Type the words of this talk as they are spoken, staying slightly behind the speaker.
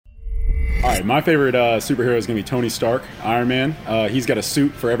All right, my favorite superhero is going to be Tony Stark, Iron Man. He's got a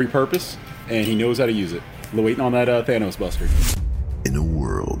suit for every purpose, and he knows how to use it. Waiting on that Thanos buster. In a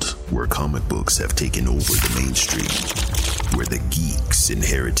world where comic books have taken over the mainstream, where the geeks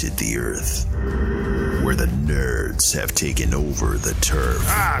inherited the earth, where the nerds have taken over the turf.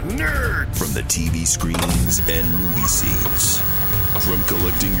 Nerds! From the TV screens and movie scenes. From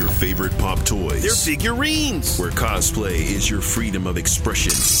collecting your favorite pop toys. They're figurines! Where cosplay is your freedom of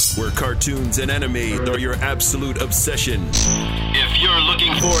expression. Where cartoons and anime are your absolute obsession. If you're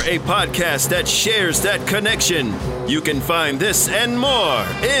looking for a podcast that shares that connection, you can find this and more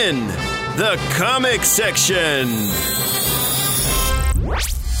in the comic section.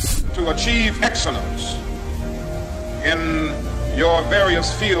 To achieve excellence in your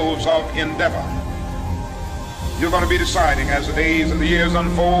various fields of endeavor, you're going to be deciding as the days and the years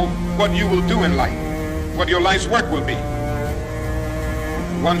unfold what you will do in life, what your life's work will be.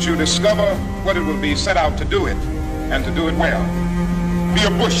 Once you discover what it will be, set out to do it, and to do it well. Be a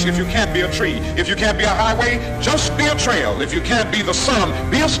bush if you can't be a tree. If you can't be a highway, just be a trail. If you can't be the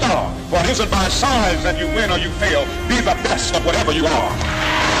sun, be a star. For it isn't by size that you win or you fail. Be the best of whatever you are.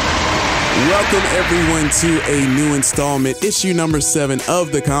 Welcome everyone to a new installment, issue number 7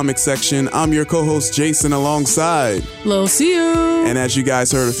 of the comic section. I'm your co-host Jason alongside Lucio. And as you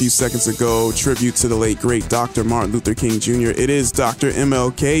guys heard a few seconds ago, tribute to the late great Dr. Martin Luther King Jr. It is Dr.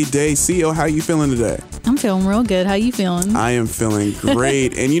 MLK Day. CEO, how you feeling today? I'm feeling real good. How you feeling? I am feeling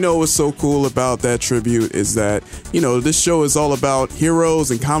great. And you know what's so cool about that tribute is that, you know, this show is all about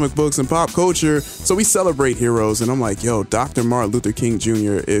heroes and comic books and pop culture. So we celebrate heroes. And I'm like, yo, Dr. Martin Luther King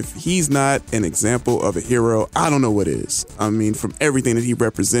Jr., if he's not an example of a hero, I don't know what is. I mean, from everything that he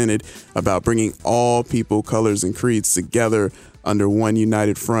represented about bringing all people, colors, and creeds together under one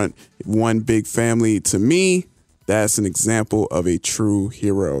united front, one big family, to me, that's an example of a true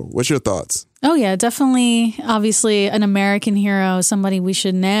hero. What's your thoughts? Oh, yeah, definitely. Obviously, an American hero, somebody we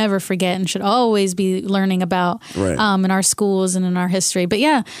should never forget and should always be learning about in our schools and in our history. But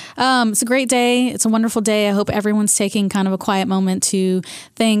yeah, it's a great day. It's a wonderful day. I hope everyone's taking kind of a quiet moment to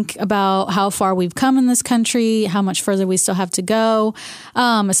think about how far we've come in this country, how much further we still have to go,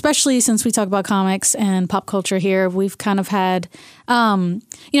 especially since we talk about comics and pop culture here. We've kind of had,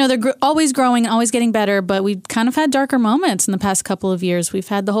 they're always growing, always getting better, but we've kind of had darker moments in the past couple of years. We've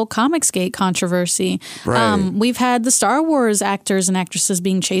had the whole Comicsgate controversy. Right. We've had the Star Wars actors and actresses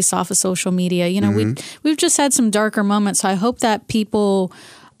being chased off of social media. You know, we've just had some darker moments. So I hope that people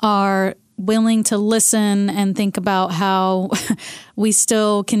are willing to listen and think about how we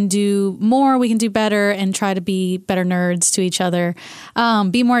still can do more, we can do better, and try to be better nerds to each other.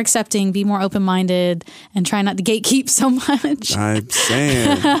 Be more accepting, be more open-minded, and try not to gatekeep so much. I'm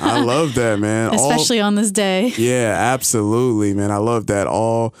saying, I love that, man. Especially on this day. Yeah, absolutely, man. I love that.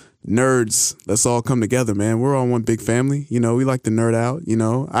 All nerds, let's all come together, man. We're all one big family. You know, we like to nerd out. You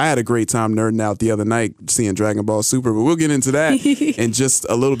know, I had a great time nerding out the other night seeing Dragonball Super, but we'll get into that in just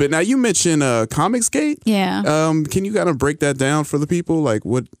a little bit. Now, you mentioned Comicsgate. Yeah. Can you kind of break that down for the people? Like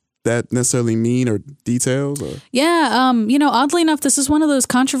what that necessarily mean or details? Or? Yeah. Oddly enough, this is one of those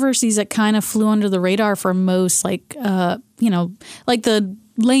controversies that kind of flew under the radar for most, like the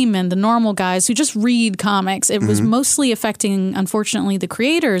laymen, the normal guys who just read comics. It was mostly affecting, unfortunately, the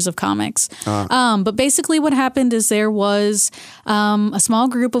creators of comics. But basically what happened is there was a small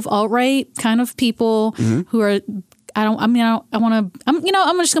group of alt-right kind of people who are, I'm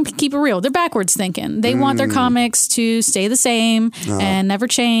just going to keep it real. They're backwards thinking. They want their comics to stay the same and never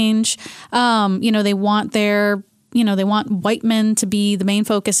change. They want they want white men to be the main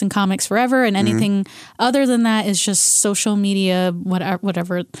focus in comics forever, and anything other than that is just social media,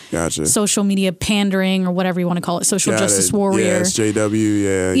 whatever. Gotcha. Social media pandering or whatever you want to call it. Social justice warrior. Yeah,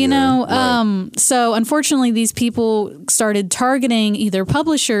 SJW. Yeah. So unfortunately, these people started targeting either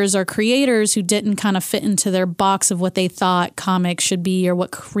publishers or creators who didn't kind of fit into their box of what they thought comics should be or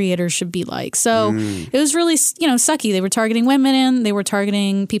what creators should be like. So it was really, sucky. They were targeting women, they were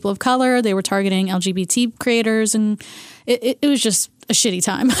targeting people of color, they were targeting LGBT creators, and it was just a shitty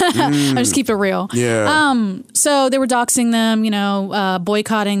time. I just keep it real. Yeah. So they were doxing them,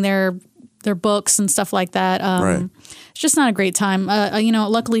 boycotting their books and stuff like that. Right. It's just not a great time.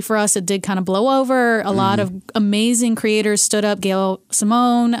 Luckily for us, it did kind of blow over. A lot of amazing creators stood up. Gail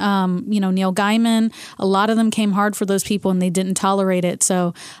Simone, Neil Gaiman. A lot of them came hard for those people, and they didn't tolerate it.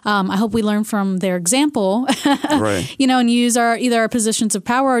 So I hope we learn from their example, right. And use either our positions of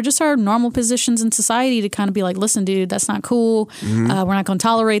power or just our normal positions in society to kind of be like, listen, dude, that's not cool. We're not going to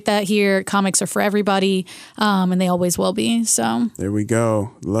tolerate that here. Comics are for everybody, and they always will be. So there we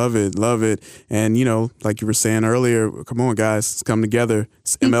go. Love it. And, like you were saying earlier, come on, guys, let's come together.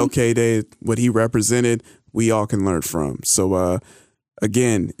 It's MLK Day, what he represented, we all can learn from. So,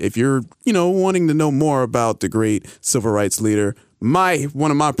 again, if you're, wanting to know more about the great civil rights leader,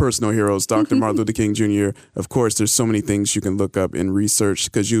 one of my personal heroes, Dr. Martin Luther King Jr., of course, there's so many things you can look up and research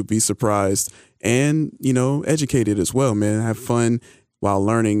because you'd be surprised and, educated as well, man. Have fun while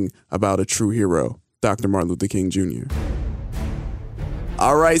learning about a true hero, Dr. Martin Luther King Jr.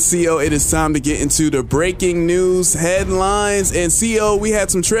 All right, CEO, it is time to get into the breaking news headlines. And CEO, we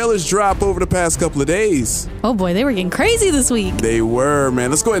had some trailers drop over the past couple of days. Oh boy, they were getting crazy this week. They were, man.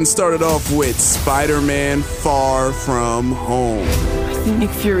 Let's go ahead and start it off with Spider-Man Far From Home. I think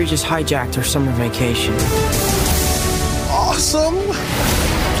Nick Fury just hijacked our summer vacation. Awesome!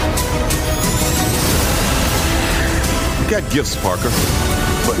 You got gifts, Parker,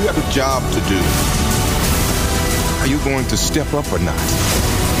 but you have a job to do. Are you going to step up or not?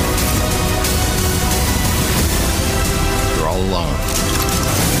 You're all alone.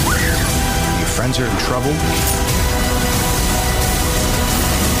 Your friends are in trouble.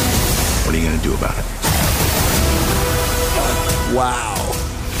 What are you going to do about it? Wow.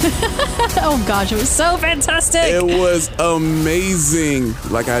 Oh gosh, it was so fantastic. It was amazing.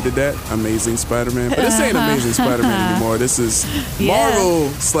 Like I did that, Amazing Spider-Man. But this ain't Amazing Spider-Man anymore. This is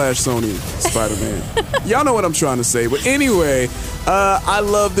Marvel/Sony Spider-Man. Y'all know what I'm trying to say. But anyway, I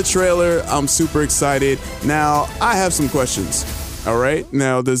love the trailer. I'm super excited. Now, I have some questions. All right.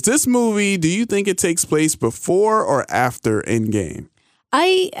 Now, do you think it takes place before or after Endgame?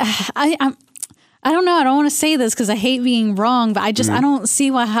 I don't know. I don't want to say this because I hate being wrong, but I don't see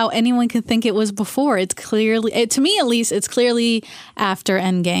how anyone could think it was before. It's clearly, to me at least, it's clearly after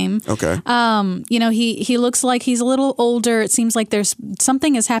Endgame. Okay. He looks like he's a little older. It seems like there's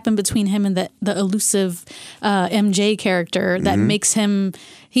something has happened between him and the elusive MJ character that makes him.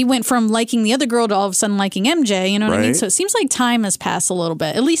 He went from liking the other girl to all of a sudden liking MJ, you know what I mean? So it seems like time has passed a little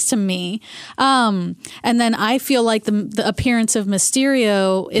bit, at least to me. And then I feel like the appearance of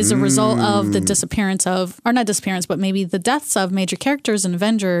Mysterio is a result of the disappearance of, or not disappearance, but maybe the deaths of major characters in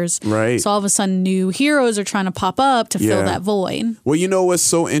Avengers. Right. So all of a sudden new heroes are trying to pop up to fill that void. Well, you know what's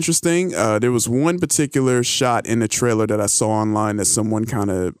so interesting? There was one particular shot in the trailer that I saw online that someone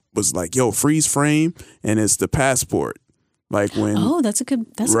kind of was like, yo, freeze frame, and it's the passport. Like when that's a good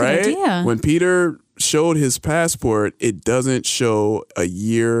idea. When Peter showed his passport, it doesn't show a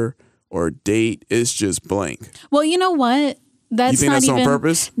year or date. It's just blank. Well, you know what? That's you think not that's even, on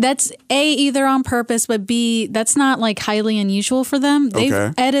purpose? That's either on purpose, but B, that's not like highly unusual for them.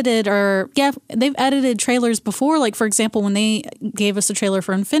 They've edited trailers before. Like for example, when they gave us a trailer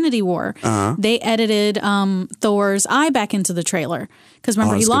for Infinity War, they edited Thor's eye back into the trailer. Because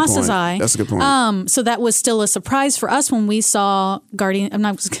remember, he lost his eye. That's a good point. So that was still a surprise for us when we saw Guardians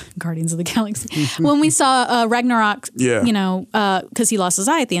of the Galaxy. When we saw Ragnarok, because he lost his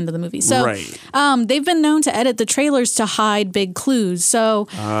eye at the end of the movie. So they've been known to edit the trailers to hide big clues. So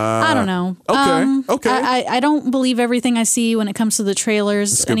I don't know. Okay. I don't believe everything I see when it comes to the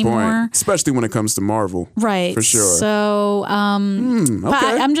trailers anymore. Point. Especially when it comes to Marvel. Right. For sure. So but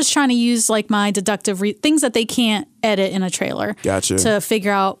I'm just trying to use like my deductive things that they can't edit in a trailer. Gotcha. To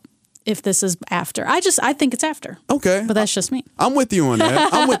figure out if this is after. I think it's after. Okay. But that's just me. I'm with you on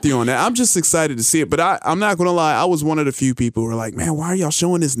that. I'm just excited to see it. But I'm not going to lie. I was one of the few people who were like, man, why are y'all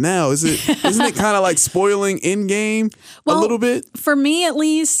showing this now? Isn't it kind of like spoiling Endgame a little bit? For me, at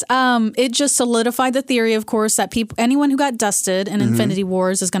least, it just solidified the theory, of course, that anyone who got dusted in Infinity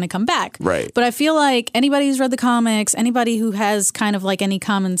Wars is going to come back. Right. But I feel like anybody who's read the comics, anybody who has kind of like any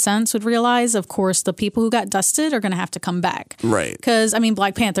common sense would realize, of course, the people who got dusted are going to have to come back. Right. Because,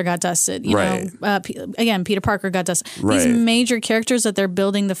 Black Panther got dusted. You know, again, Peter Parker got dusted. Right. These major characters that they're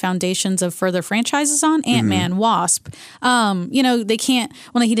building the foundations of further franchises on, Ant-Man, Wasp, they can't,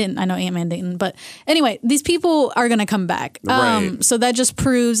 well, he didn't, I know Ant-Man didn't, but anyway, these people are going to come back. So that just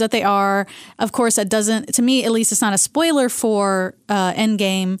proves that they are. Of course, that doesn't, to me, at least it's not a spoiler for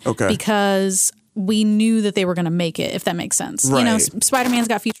Endgame because we knew that they were going to make it, if that makes sense. Right. Spider-Man's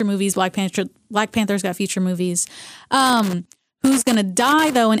got future movies, Black Panther's got future movies. Who's going to die,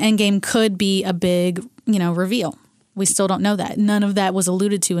 though, in Endgame could be a big, reveal. We still don't know that. None of that was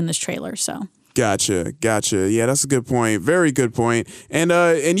alluded to in this trailer, so. Gotcha. Yeah, that's a good point. Very good point.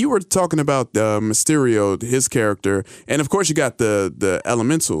 And you were talking about Mysterio, his character, and of course you got the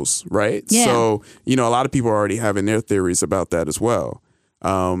elementals, right? Yeah. So, a lot of people are already having their theories about that as well.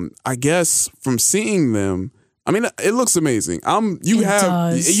 I guess from seeing them, it looks amazing. You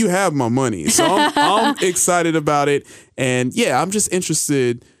have my money, so I'm excited about it, and yeah, I'm just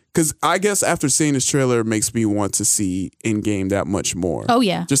interested because I guess after seeing this trailer, it makes me want to see Endgame that much more. Oh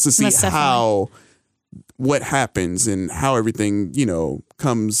yeah, just to see how what happens and how everything,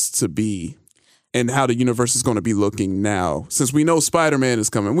 comes to be and how the universe is going to be looking now. Since we know Spider-Man is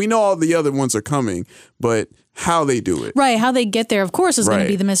coming. We know all the other ones are coming, but how they do it. Right, how they get there, of course, is going to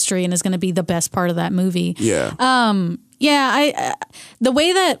be the mystery and is going to be the best part of that movie. Yeah. The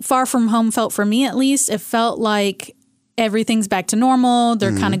way that Far From Home felt for me, at least, it felt like everything's back to normal.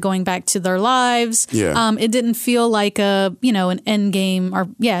 They're kind of going back to their lives. Yeah. It didn't feel like an endgame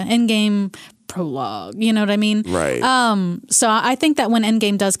prologue. You know what I mean? Right. So I think that when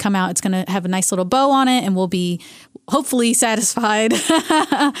Endgame does come out, it's going to have a nice little bow on it and we'll be hopefully satisfied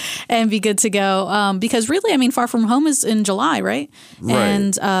and be good to go. Because really, I mean, Far From Home is in July, right? Right.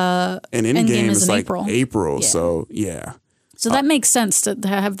 And Endgame is in like April. Yeah. So, yeah. So that makes sense to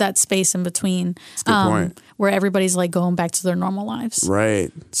have that space in between where everybody's like going back to their normal lives.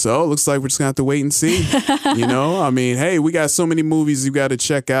 Right. So it looks like we're just going to have to wait and see. I mean, hey, we got so many movies you got to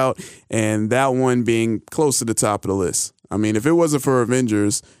check out, and that one being close to the top of the list. I mean, if it wasn't for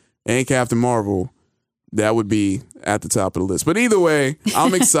Avengers and Captain Marvel, that would be at the top of the list. But either way,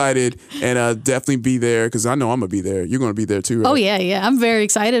 I'm excited and definitely be there because I know I'm going to be there. You're going to be there too, right? Oh, yeah. I'm very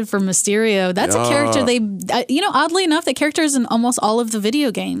excited for Mysterio. That's a character oddly enough, that character is in almost all of the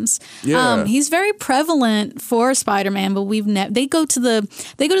video games. Yeah. He's very prevalent for Spider-Man, but they go to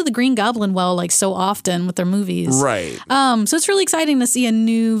the Green Goblin well like so often with their movies. Right. So it's really exciting to see a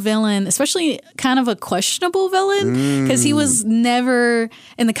new villain, especially kind of a questionable villain because he was never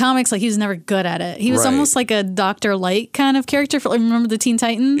in the comics, like he was never good at it. He was almost like a Dr. Light kind of character. Remember the Teen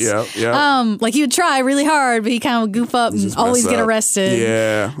Titans? Yeah. Like he would try really hard, but he kind of would goof up and always get arrested.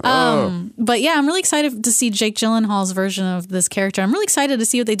 Yeah. But yeah, I'm really excited to see Jake Gyllenhaal's version of this character. I'm really excited to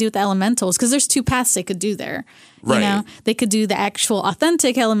see what they do with the elementals because there's two paths they could do there. Right. They could do the actual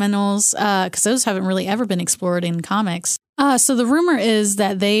authentic elementals because those haven't really ever been explored in comics. So the rumor is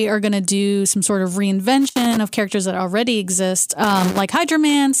that they are going to do some sort of reinvention of characters that already exist, like Hydra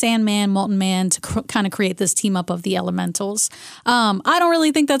Man, Sandman, Molten Man, to kind of create this team up of the elementals. I don't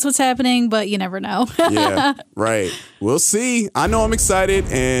really think that's what's happening, but you never know. Yeah, right. We'll see. I know I'm excited,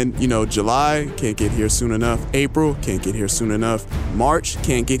 and July can't get here soon enough. April can't get here soon enough. March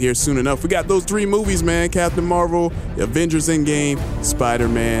can't get here soon enough. We got those 3 movies, man: Captain Marvel, Avengers Endgame,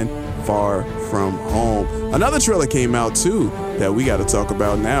 Spider-Man, Far From Home. Another trailer came out too that we got to talk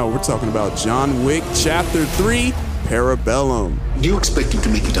about now. We're talking about John Wick Chapter 3, Parabellum. Do you expect him to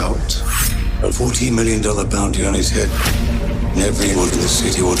make it out? A $14 million bounty on his head. Everyone in the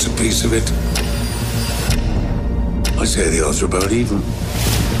city wants a piece of it. I say the odds are about even.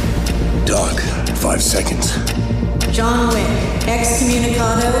 Doc, 5 seconds. John Wick,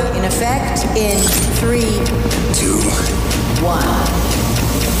 excommunicado in effect in 3, 2, 1.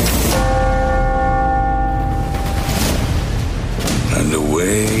 And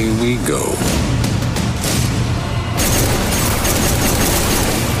away we go.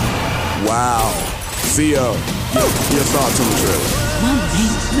 Wow. Zio, your thoughts on the trailer?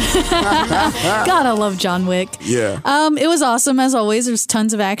 God, I love John Wick. Yeah. It was awesome as always. There's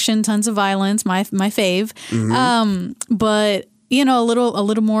tons of action, tons of violence. My fave. But a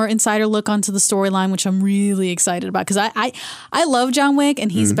little more insider look onto the storyline, which I'm really excited about because I love John Wick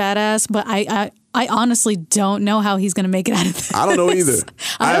and he's badass, but I honestly don't know how he's going to make it out of this. I don't know either.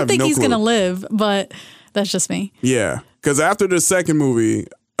 I don't think he's going to live, but that's just me. Yeah, because after the second movie,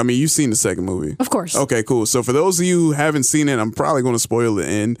 I mean, you've seen the second movie. Of course. Okay, cool. So for those of you who haven't seen it, I'm probably going to spoil the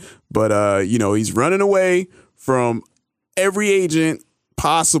end, but he's running away from every agent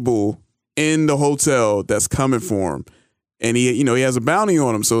possible in the hotel that's coming for him. And he has a bounty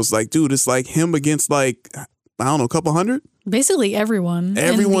on him. So it's like, dude, it's like him against like, I don't know, a couple hundred? Basically everyone.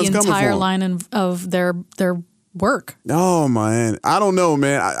 Everyone's in the coming entire for him. line of their work. Oh, man. I don't know,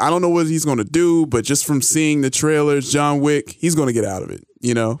 man. I don't know what he's going to do, but just from seeing the trailers, John Wick, he's going to get out of it,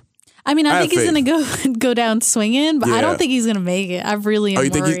 I mean, I think he's going to go down swinging, but I don't think he's going to make it. I really am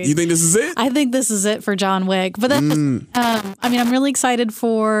worried. You think this is it? I think this is it for John Wick. But then, I'm really excited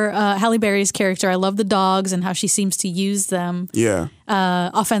for Halle Berry's character. I love the dogs and how she seems to use them. Yeah.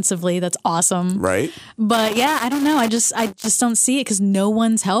 Offensively, that's awesome. Right. But yeah, I don't know. I just don't see it because no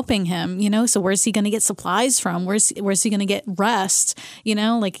one's helping him. So where's he going to get supplies from? Where's he going to get rest?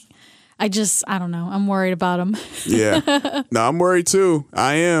 I don't know. I'm worried about him. Yeah. No, I'm worried too.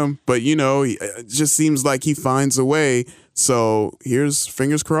 I am. But, it just seems like he finds a way. So here's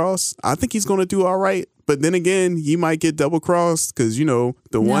fingers crossed. I think he's going to do all right. But then again, he might get double crossed because,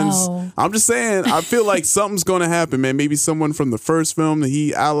 ones. I'm just saying, I feel like something's going to happen, man. Maybe someone from the first film that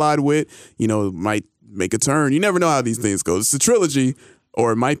he allied with, might make a turn. You never know how these things go. It's a trilogy,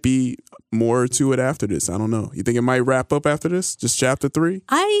 or it might be more to it after this. I don't know. You think it might wrap up after this? Just chapter 3?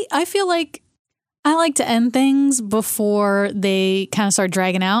 I feel like I like to end things before they kind of start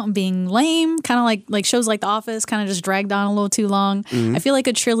dragging out and being lame, kind of like shows like The Office kind of just dragged on a little too long. I feel like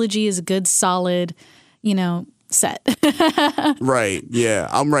a trilogy is a good, solid, set. Right. Yeah,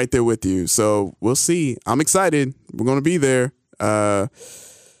 I'm right there with you. So we'll see. I'm excited. We're going to be there.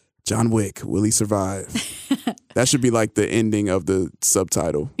 John Wick, will he survive? That should be like the ending of the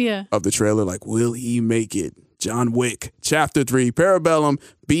subtitle of the trailer. Like, will he make it? John Wick, Chapter 3, Parabellum.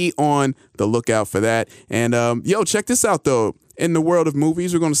 Be on the lookout for that. And, check this out, though. In the world of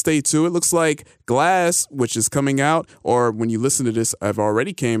movies, we're going to stay to it. Looks like Glass, which is coming out, or when you listen to this, I've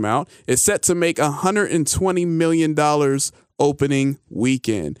already came out, is set to make $120 million opening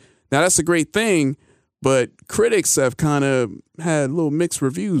weekend. Now, that's a great thing, but critics have kind of had little mixed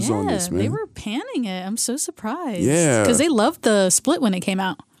reviews on this, man. They were panning it. I'm so surprised. Yeah. Because they loved the Split when it came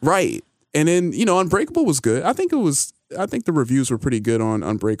out. Right. And then, Unbreakable was good. I think the reviews were pretty good on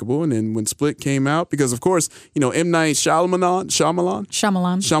Unbreakable. And then when Split came out, because of course, M. Night Shyamalan.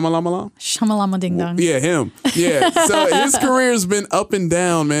 Ding dong. Yeah, him. Yeah. So his career's been up and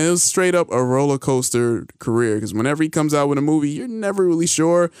down, man. It was straight up a roller coaster career. Because whenever he comes out with a movie, you're never really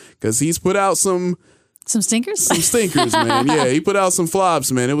sure. Because he's put out some stinkers? Some stinkers, man. Yeah, he put out some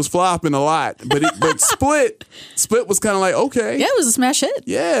flops, man. It was flopping a lot. But Split was kind of like, okay. Yeah, it was a smash hit.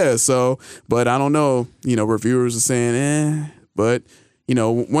 Yeah, so, but I don't know. Reviewers are saying, But,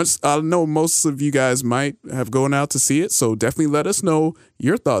 once I know most of you guys might have gone out to see it, so definitely let us know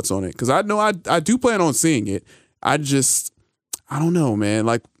your thoughts on it. Because I know I do plan on seeing it. I don't know, man.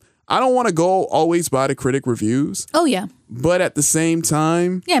 Like, I don't want to go always by the critic reviews. Oh, yeah. But at the same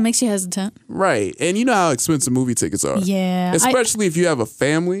time... Yeah, it makes you hesitant. Right. And you know how expensive movie tickets are. Yeah. Especially if you have a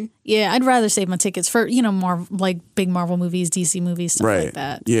family. Yeah, I'd rather save my tickets for, more like big Marvel movies, DC movies, stuff like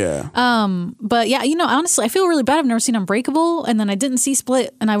that. Yeah. But yeah, honestly, I feel really bad. I've never seen Unbreakable, and then I didn't see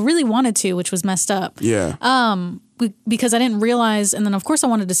Split, and I really wanted to, which was messed up. Yeah. Because I didn't realize, and then of course I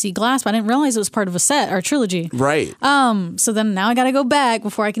wanted to see Glass, but I didn't realize it was part of a set or a trilogy. Right. So then now I got to go back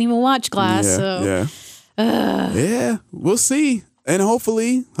before I can even watch Glass. Yeah. We'll see. And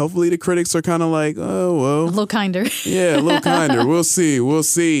hopefully the critics are kind of like, oh, well. A little kinder. Yeah, a little kinder. We'll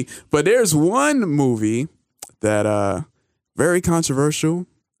see. But there's one movie that very controversial.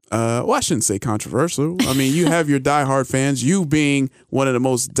 Well, I shouldn't say controversial. I mean, you have your diehard fans, you being one of the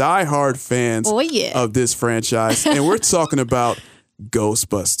most diehard fans of this franchise. And we're talking about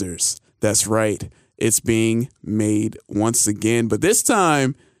Ghostbusters. That's right. It's being made once again. But this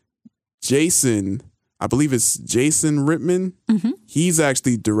time, I believe it's Jason Reitman. Mm-hmm. He's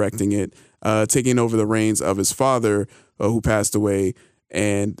actually directing it, taking over the reins of his father, who passed away.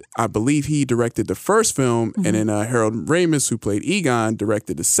 And I believe he directed the first film, and then Harold Ramis, who played Egon,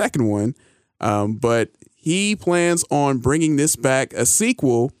 directed the second one. But he plans on bringing this back, a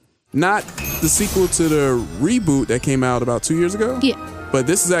sequel, not the sequel to the reboot that came out about 2 years ago. Yeah. But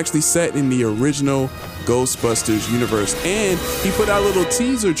this is actually set in the original Ghostbusters universe. And he put out a little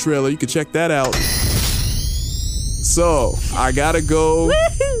teaser trailer. You can check that out. So I got to go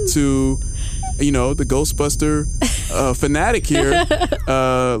to... the Ghostbuster fanatic here.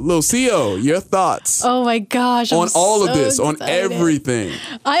 Lil CO, your thoughts? Oh my gosh. On all of this, on everything.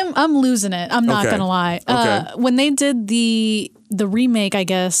 I'm losing it. I'm not going to lie. When they did the remake, I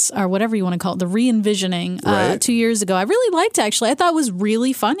guess, or whatever you want to call it, the re-envisioning 2 years ago, I really liked it, actually. I thought it was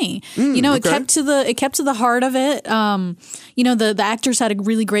really funny. It kept to the heart of it. The actors had a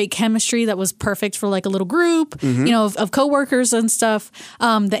really great chemistry that was perfect for like a little group, of coworkers and stuff.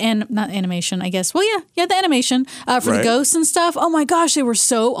 Not animation, I guess. Well, yeah, the animation for the ghosts and stuff. Oh my gosh, they were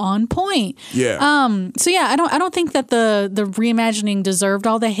so on point. Yeah. I don't think that the reimagining deserved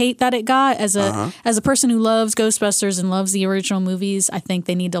all the hate that it got. As a person who loves Ghostbusters and loves the original movies, I think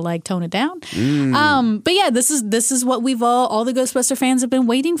they need to like tone it down. But yeah, this is what we've all the Ghostbuster fans have been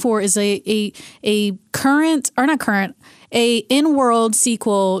waiting for, is a in-world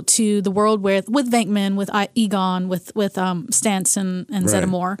sequel to the world with Venkman, with Egon, with Stantz and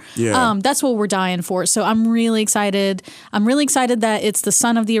Zeddemore. Yeah. That's what we're dying for. So I'm really excited. I'm really excited that it's the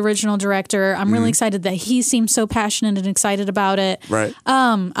son of the original director. I'm really excited that he seems so passionate and excited about it. Right.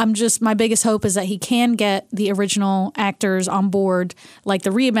 My biggest hope is that he can get the original actors on board like the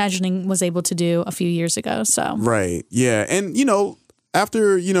reimagining was able to do a few years ago. So. Right. Yeah. And,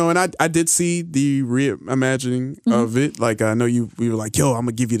 after, and I did see the reimagining of it. Like, I know we were like, yo, I'm going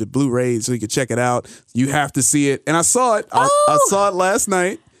to give you the Blu-ray so you can check it out. You have to see it. And I saw it. I saw it last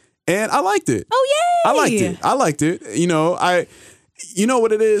night, and I liked it. Oh, yay! I liked it. You know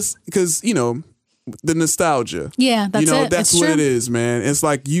what it is? Because, the nostalgia. Yeah, that's it. That's what it is, man. It's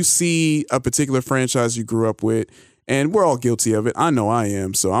like you see a particular franchise you grew up with, and we're all guilty of it. I know I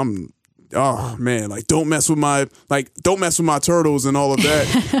am, so I'm oh man, like don't mess with my turtles and all of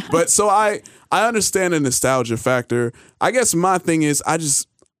that. But so I understand the nostalgia factor. I guess my thing is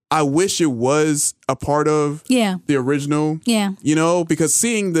I wish it was a part of the original. Yeah. You know, because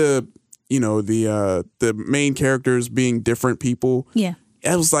seeing the main characters being different people. Yeah.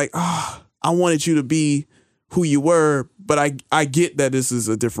 It was like, I wanted you to be who you were, but I get that this is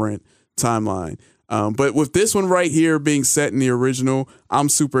a different timeline. But with this one right here being set in the original, I'm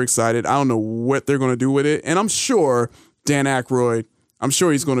super excited. I don't know what they're going to do with it. And I'm sure Dan Aykroyd,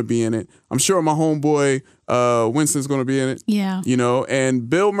 he's going to be in it. I'm sure my homeboy Winston's going to be in it. Yeah. You know, and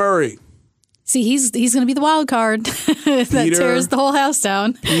Bill Murray. See, he's going to be the wild card that tears the whole house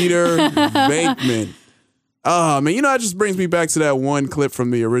down. Peter Venkman. Oh, man, that just brings me back to that one clip from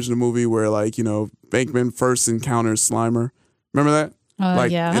the original movie where, like, Venkman first encounters Slimer. Remember that?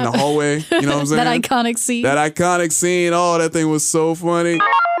 Yeah. In the hallway, you know what I'm saying? That iconic scene. Oh, that thing was so funny.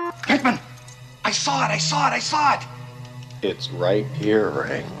 Venkman, I saw it. It's right here,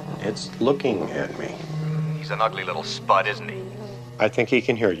 Ray. It's looking at me. He's an ugly little spud, isn't he? I think he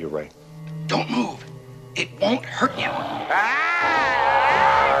can hear you, Ray. Don't move. It won't hurt you.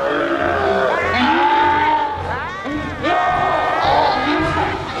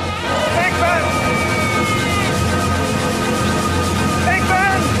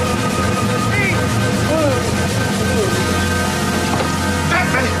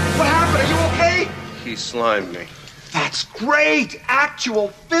 What happened? Are you okay? He slimed me. That's great! Actual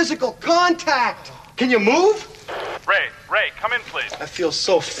physical contact! Can you move? Ray, come in, please. I feel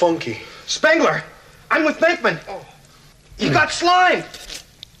so funky. Spengler, I'm with Venkman. Oh. He got slimed!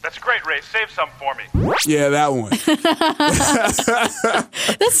 That's great, Ray. Save some for me. Yeah, that one.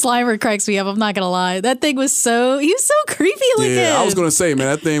 That Slimer cracks me up. I'm not going to lie. That thing was he was so creepy looking. Yeah, I was going to say, man,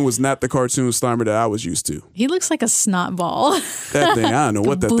 that thing was not the cartoon Slimer that I was used to. He looks like a snot ball. That thing, I don't know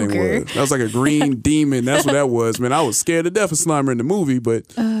what that thing was. That was like a green demon. That's what that was, man. I was scared to death of Slimer in the movie, but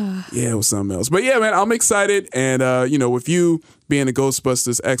yeah, it was something else. But yeah, man, I'm excited. And, with you being a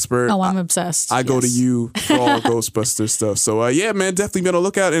Ghostbusters expert. Oh, I'm obsessed. I go to you for all Ghostbusters stuff. So, yeah, man, definitely been on the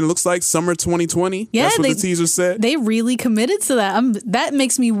lookout. And it looks like summer 2020. Yeah, that's what the teaser said. They really committed to that. That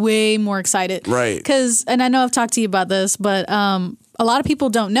makes me way more excited. Right. And I know I've talked to you about this, but a lot of people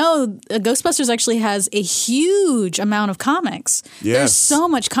don't know Ghostbusters actually has a huge amount of comics. Yes. There's so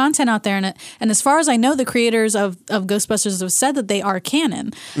much content out there. And as far as I know, the creators of Ghostbusters have said that they are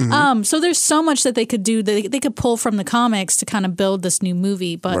canon. Mm-hmm. So there's so much that they could do. They could pull from the comics to kind of build this new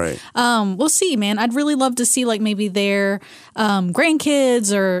movie. But we'll see, man. I'd really love to see like maybe their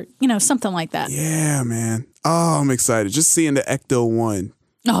grandkids or, something like that. Yeah, man. Oh, I'm excited. Just seeing the Ecto 1.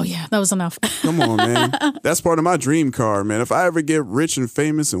 Oh, yeah, that was enough. Come on, man. That's part of my dream car, man. If I ever get rich and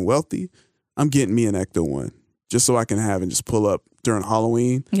famous and wealthy, I'm getting me an Ecto 1 just so I can have and just pull up during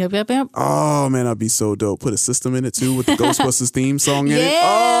Halloween. Yep. Oh, man, I'd be so dope. Put a system in it, too, with the Ghostbusters theme song in it.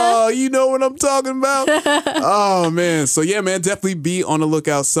 Oh, you know what I'm talking about? Oh, man. So, yeah, man, definitely be on the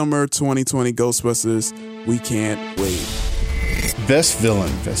lookout. Summer 2020 Ghostbusters. We can't wait. Best villain,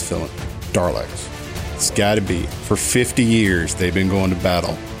 Daleks. It's got to be. For 50 years, they've been going to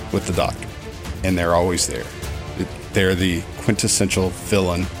battle with the Doctor, and they're always there. They're the quintessential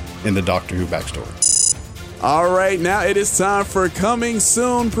villain in the Doctor Who backstory. All right, now it is time for Coming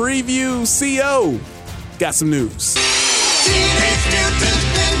Soon Preview. CO, got some news. Teenage Mutant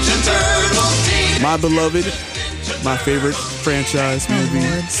Ninja Turtles. My beloved, my favorite franchise movie,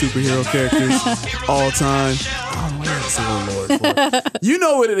 superhero characters, all time. Oh, Lord. You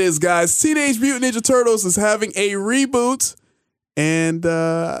know what it is, guys. Teenage Mutant Ninja Turtles is having a reboot, and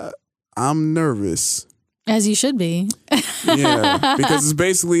I'm nervous. As you should be. Yeah, because it's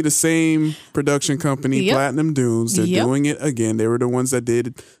basically the same production company, Platinum Dunes. They're doing it again. They were the ones that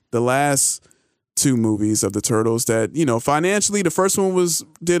did the last two movies of the Turtles that, financially, the first one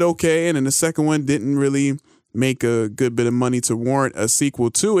did okay, and then the second one didn't really make a good bit of money to warrant a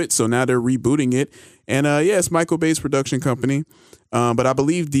sequel to it. So now they're rebooting it. And it's Michael Bay's production company. But I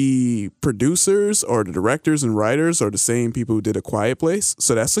believe the producers or the directors and writers are the same people who did A Quiet Place.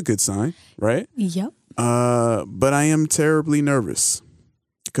 So that's a good sign, right? Yep. But I am terribly nervous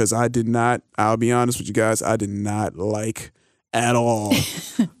because I'll be honest with you guys, I did not like at all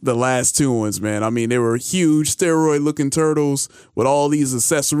the last two ones, man. I mean, they were huge steroid-looking turtles with all these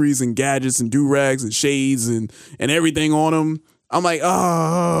accessories and gadgets and do-rags and shades and everything on them. I'm like,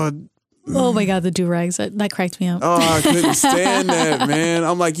 oh, Oh my God, the do-rags. That cracked me up. Oh, I couldn't stand that, man.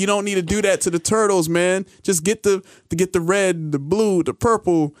 I'm like, you don't need to do that to the turtles, man. Just get the red, the blue, the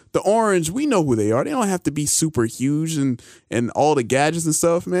purple, the orange. We know who they are. They don't have to be super huge and all the gadgets and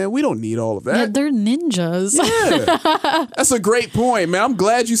stuff, man. We don't need all of that. Yeah, they're ninjas. Yeah. That's a great point, man. I'm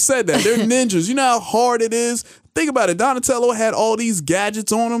glad you said that. They're ninjas. You know how hard it is? Think about it. Donatello had all these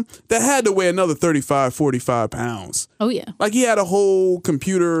gadgets on him that had to weigh another 35, 45 pounds. Oh, yeah. Like he had a whole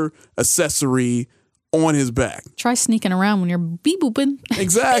computer accessory on his back. Try sneaking around when you're beep-booping.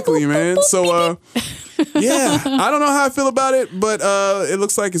 Exactly, man. So, yeah, I don't know how I feel about it, but it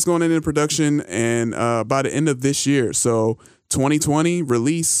looks like it's going into production and by the end of this year. So 2020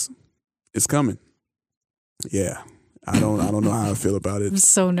 release is coming. Yeah. I don't know how I feel about it. I'm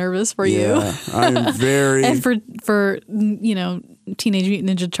so nervous for you. I am very. And for Teenage Mutant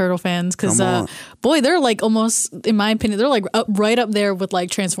Ninja Turtle fans, because boy, they're like almost, in my opinion, they're like right up there with like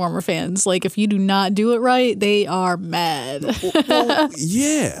Transformer fans. Like if you do not do it right, they are mad. Well,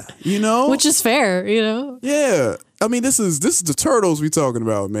 yeah, which is fair, Yeah, I mean this is the Turtles we talking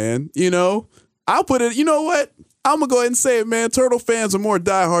about, man. I'll put it. You know what? I'm gonna go ahead and say it, man. Turtle fans are more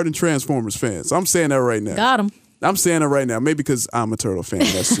diehard than Transformers fans. I'm saying that right now. Got them. I'm saying it right now. Maybe because I'm a Turtle fan.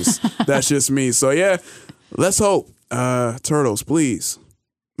 That's just me. So yeah, let's hope. Turtles, please.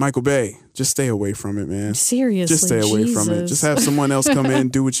 Michael Bay, just stay away from it, man. Seriously, just stay away from it. Just have someone else come in,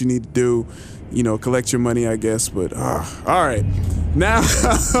 do what you need to do. Collect your money, I guess. But all right, now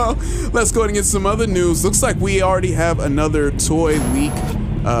let's go and get some other news. Looks like we already have another toy leak.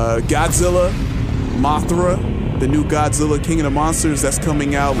 Godzilla, Mothra. The new Godzilla King of the Monsters that's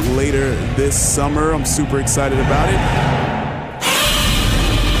coming out later this summer. I'm super excited about it.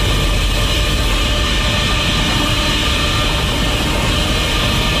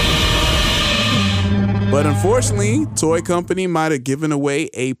 But unfortunately, Toy Company might have given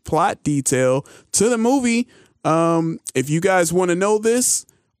away a plot detail to the movie. If you guys want to know this,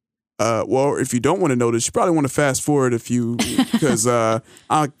 well, if you don't want to know this, you probably want to fast forward because I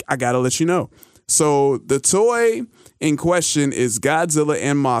got to let you know. So the toy in question is Godzilla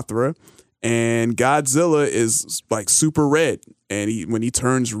and Mothra, and Godzilla is like super red, and when he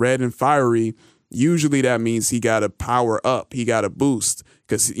turns red and fiery, usually that means he got to power up, he got to boost,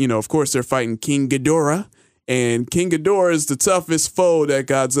 because of course they're fighting King Ghidorah, and King Ghidorah is the toughest foe that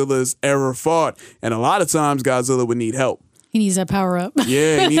Godzilla's ever fought, and a lot of times Godzilla would need help. He needs that power up.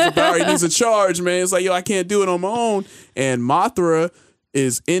 Yeah, he needs a power. He needs a charge, man. It's like, I can't do it on my own. And Mothra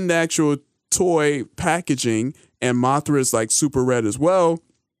is in the actual toy packaging, and Mothra is like super red as well.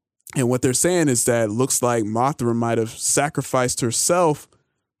 And what they're saying is that it looks like Mothra might have sacrificed herself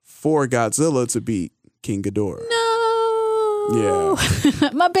for Godzilla to beat King Ghidorah. No. Yeah.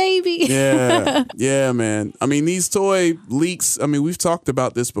 My baby. Yeah, man. I mean, these toy leaks, we've talked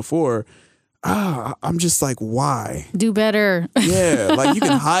about this before. I'm just like, why? Do better. Yeah, like you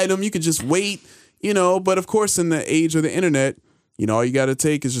can hide them, you can just wait, but of course in the age of the internet, all you got to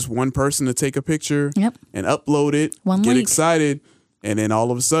take is just one person to take a picture and upload it, get excited, and then all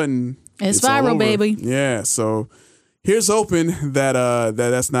of a sudden it's viral, baby. Yeah, so here's hoping that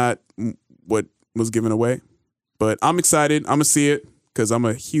that's not what was given away. But I'm excited. I'm going to see it because I'm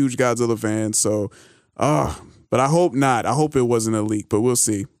a huge Godzilla fan. So, but I hope not. I hope it wasn't a leak, but we'll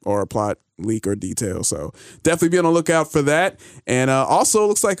see. Or a plot leak or detail. So definitely be on the lookout for that. And also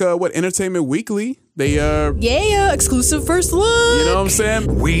looks like Entertainment Weekly. They exclusive first look. You know what I'm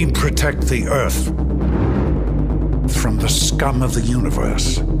saying? We protect the Earth from the scum of the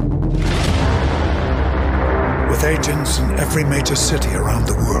universe. With agents in every major city around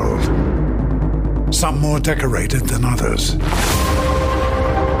the world. Some more decorated than others.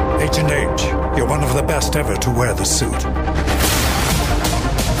 Agent H, you're one of the best ever to wear the suit.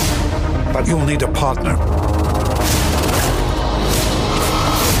 But you'll need a partner.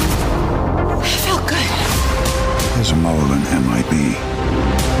 I felt good. There's a mole in MIB.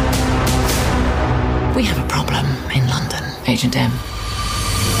 We have a problem in London, Agent M.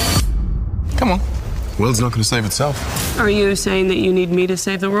 Come on. The world's not going to save itself. Are you saying that you need me to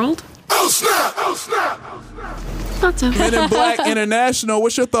save the world? Oh, snap! Oh, snap! Not so. Men in Black International.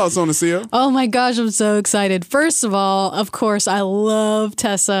 What's your thoughts on it, Sia? Oh my gosh, I'm so excited. First of all, of course, I love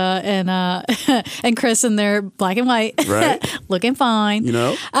Tessa and Chris in their black and white. Right. Looking fine.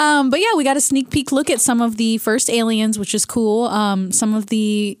 But yeah, we got a sneak peek look at some of the first aliens, which is cool. Some of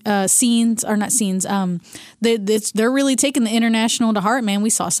the scenes, or not scenes, they're really taking the international to heart, man.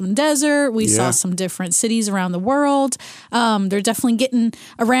 We saw some desert. We saw some different cities around the world. They're definitely getting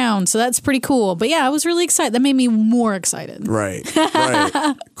around. So that's pretty cool. But yeah, I was really excited. That made me more excited. Right.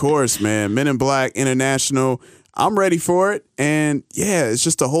 Of course, man. Men in Black International. I'm ready for it. And yeah, it's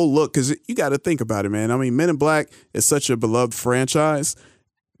just a whole look because you got to think about it, man. I mean, Men in Black is such a beloved franchise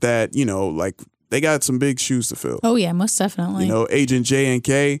that, you know, like they got some big shoes to fill. Oh, yeah, most definitely. You know, Agent J and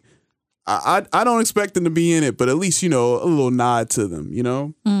K. I don't expect them to be in it, but at least, you know, a little nod to them, you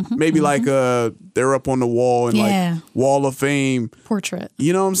know? Maybe like they're up on the wall and like Wall of Fame. Portrait.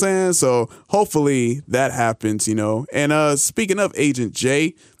 You know what I'm saying? So hopefully that happens, you know? And speaking of Agent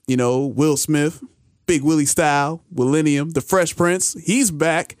J, you know, Will Smith, Big Willie Style, Millennium, The Fresh Prince, he's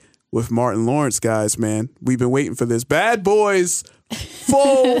back with Martin Lawrence, guys, man. We've been waiting for this. Bad Boys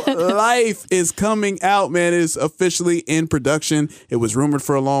Full Life is coming out, man. It is officially in production. It was rumored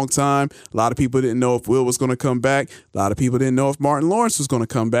for a long time. A lot of people didn't know if Will was going to come back. A lot of people didn't know if Martin Lawrence was going to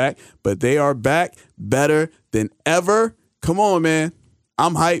come back, but they are back better than ever. Come on, man.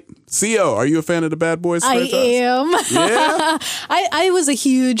 I'm hyped. CO, are you a fan of the Bad Boys franchise? I am. Yeah? I was a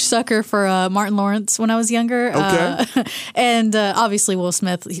huge sucker for Martin Lawrence when I was younger. Okay. And obviously Will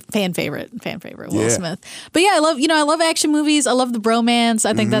Smith, fan favorite Will Smith. But yeah, I love action movies. I love the bromance.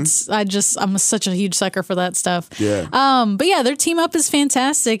 I think I'm such a huge sucker for that stuff. Yeah. But yeah, their team up is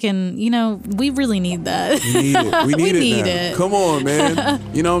fantastic, and you know, we really need that. We need it. We need it. Come on, man.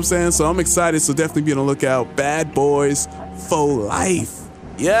 You know what I'm saying? So I'm excited. So definitely be on the lookout. Bad Boys for Life.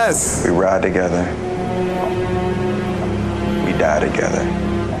 Yes. We ride together. We die together.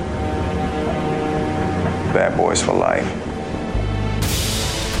 Bad Boys for Life.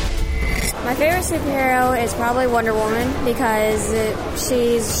 My favorite superhero is probably Wonder Woman because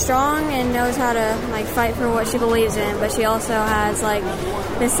she's strong and knows how to like fight for what she believes in, but she also has like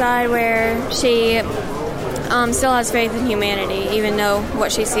this side where she still has faith in humanity, even though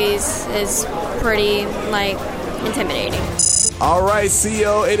what she sees is pretty like intimidating. All right,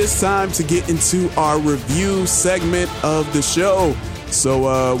 CO, it is time to get into our review segment of the show.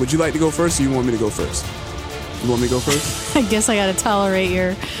 So would you like to go first, or you want me to go first? You want me to go first? I guess I got to tolerate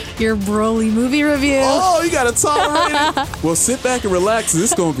your Broly movie review. Oh, you got to tolerate it? Well, sit back and relax.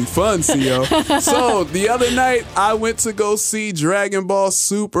 This is going to be fun, CO. So the other night, I went to go see Dragonball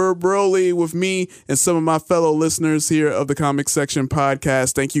Super Broly with me and some of my fellow listeners here of the Comic Section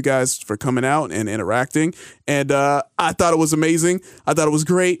podcast. Thank you guys for coming out and interacting. And I thought it was amazing. I thought it was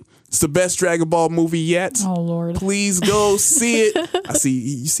great. It's the best Dragon Ball movie yet. Oh, Lord. Please go see it.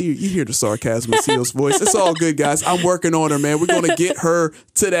 You hear the sarcasm in CO's voice. It's all good, guys. I'm working on her, man. We're going to get her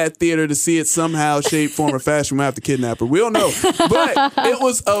to that theater to see it somehow, shape, form, or fashion. We'll have to kidnap her. We don't know. But it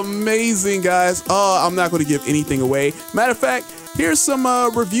was amazing, guys. I'm not going to give anything away. Matter of fact, here's some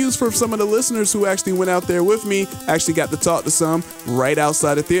reviews from some of the listeners who actually went out there with me. Actually got to talk to some right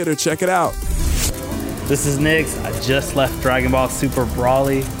outside the theater. Check it out. This is Nix. I just left Dragon Ball Super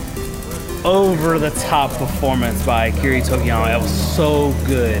Broly. Over the top performance by Akira Toriyama. It was so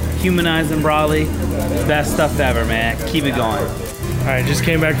good. Humanizing Broly, best stuff ever, man. Keep it going. All right, just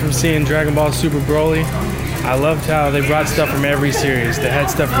came back from seeing Dragon Ball Super Broly. I loved how they brought stuff from every series. They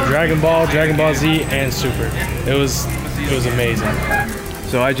had stuff from Dragon Ball Z, and Super. It was amazing.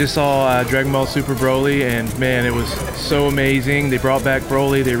 So I just saw Dragon Ball Super Broly, and man, it was so amazing. They brought back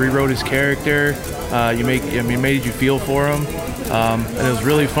Broly. They rewrote his character. Made you feel for him. And it was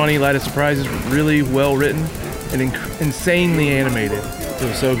really funny, light of surprises, really well written, and insanely animated. It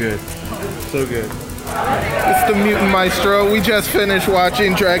was so good. So good. It's the Mutant Maestro. We just finished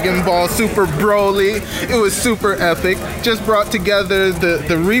watching Dragon Ball Super Broly. It was super epic. Just brought together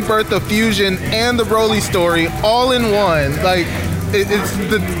the rebirth of Fusion and the Broly story all in one. Like, it's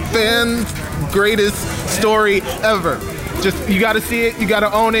the fan greatest story ever. Just, you got to see it, you got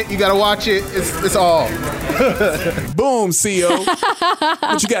to own it, you got to watch it. It's all. Boom, CO.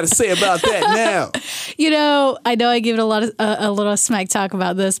 What you got to say about that now? You know I give it a little smack talk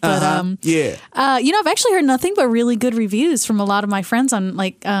about this, but I've actually heard nothing but really good reviews from a lot of my friends on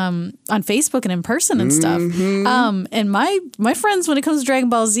Facebook and in person and stuff. And my friends, when it comes to Dragon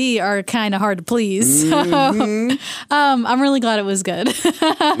Ball Z, are kind of hard to please. So I'm really glad it was good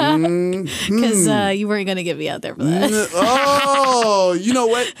because you weren't going to get me out there for that. Oh, you know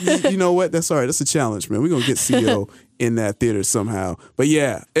what? That's all right. That's a challenge, man. We're going to get CO in that theater somehow. But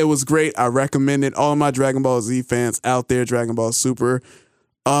yeah, it was great. I recommend it. All of my Dragon Ball Z fans out there, Dragon Ball Super.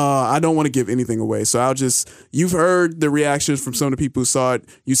 I don't want to give anything away. So you've heard the reactions from some of the people who saw it.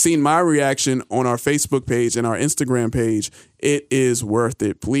 You've seen my reaction on our Facebook page and our Instagram page. It is worth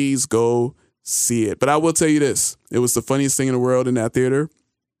it. Please go see it. But I will tell you this. It was the funniest thing in the world in that theater.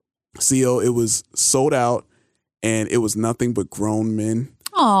 CO, it was sold out. And it was nothing but grown men.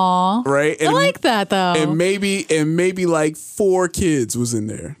 Aw. Right? And I like that, though. And maybe like 4 kids was in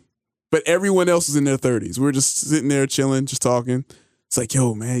there. But everyone else was in their 30s. We were just sitting there chilling, just talking. It's like,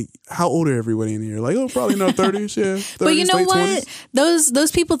 yo, man, how old are everybody in here? Like, oh, probably in their 30s, yeah. 30s, but you know late what? 20s.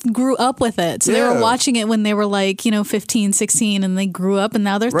 Those people grew up with it. So they were watching it when they were like, 15, 16, and they grew up, and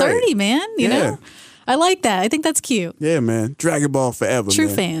now they're 30, man. You know? I like that. I think that's cute. Yeah, man. Dragon Ball forever, True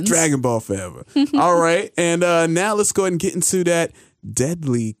man. fans. Dragon Ball forever. All right. And now let's go ahead and get into that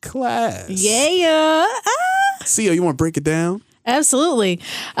deadly class. Yeah. Sia, you want to break it down? Absolutely.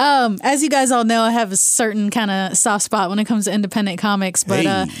 As you guys all know, I have a certain kind of soft spot when it comes to independent comics,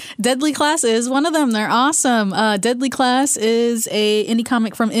 but Deadly Class is one of them. They're awesome. Deadly Class is a indie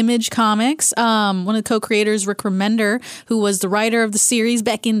comic from Image Comics. One of the co-creators, Rick Remender, who was the writer of the series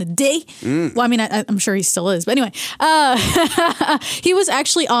back in the day. Well, I mean, I'm sure he still is, but anyway, he was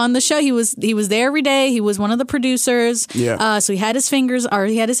actually on the show. He was there every day. He was one of the producers. Yeah. So he had his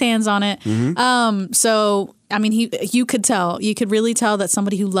hands on it. So I mean, you could really tell that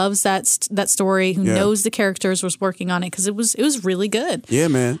somebody who loves that story, who knows the characters, was working on it, because it was really good. Yeah,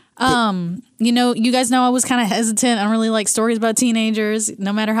 man. You guys know I was kind of hesitant. I don't really like stories about teenagers,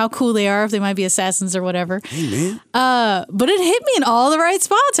 no matter how cool they are, if they might be assassins or whatever. Hey, man. But it hit me in all the right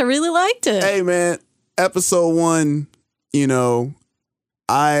spots. I really liked it. Hey, man. Episode 1,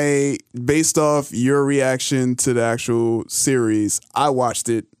 based off your reaction to the actual series, I watched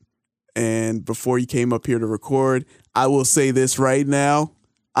it. And before you came up here to record, I will say this right now.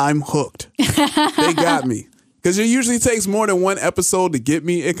 I'm hooked. They got me. Because it usually takes more than one episode to get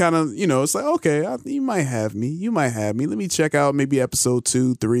me. It kind of, it's like, okay, you might have me. You might have me. Let me check out maybe episode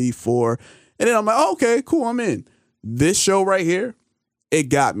 2, 3, 4. And then I'm like, oh, okay, cool, I'm in. This show right here, it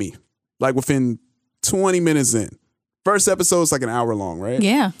got me. Like within 20 minutes in. First episode is like an hour long, right?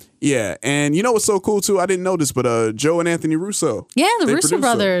 Yeah. Yeah. And you know what's so cool too? I didn't know this, but Joe and Anthony Russo. Yeah, the Russo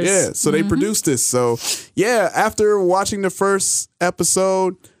brothers. Yeah. So they produced this. So yeah, after watching the first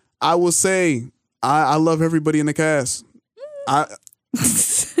episode, I will say I love everybody in the cast. Uh-oh.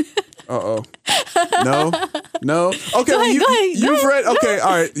 No. Okay, go ahead. You've read. Okay,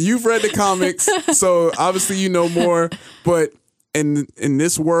 all right. You've read the comics, so obviously you know more. But in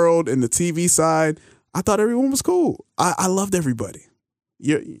this world, in the TV side, I thought everyone was cool. I loved everybody.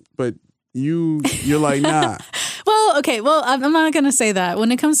 But you're like, nah. Well, okay. Well, I'm not going to say that.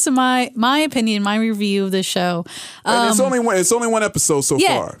 When it comes to my opinion, my review of this show, and it's only one episode so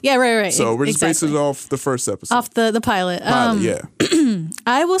far. Yeah, right. So we're just basing it off the first episode, off the pilot. Yeah.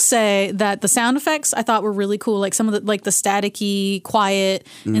 I will say that the sound effects I thought were really cool. Like some of the the staticky, quiet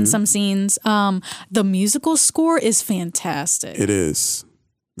in some scenes. The musical score is fantastic. It is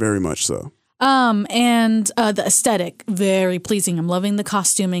very much so. And the aesthetic, very pleasing. I'm loving the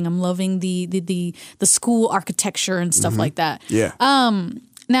costuming. I'm loving the school architecture and stuff like that. Yeah.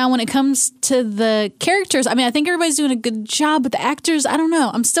 Now, when it comes to the characters, I mean, I think everybody's doing a good job, but the actors, I don't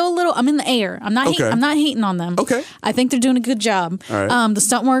know. I'm in the air. I'm not hating on them. Okay. I think they're doing a good job. All right. The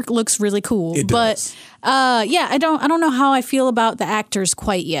stunt work looks really cool. It does. But yeah, I don't know how I feel about the actors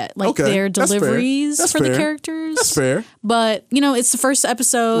quite yet. Like their deliveries That's for fair. the characters. That's fair. But, it's the first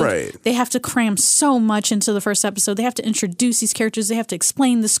episode. Right. They have to cram so much into the first episode. They have to introduce these characters. They have to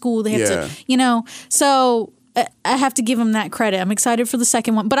explain the school. They have to, so I have to give them that credit. I'm excited for the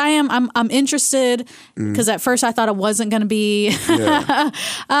second one, but I'm interested because at first I thought it wasn't going to be. Yeah.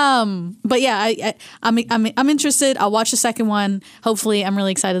 But yeah, I'm interested. I'll watch the second one. Hopefully, I'm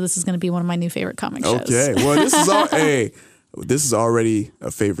really excited. This is going to be one of my new favorite comic shows. Okay. Well, this is already a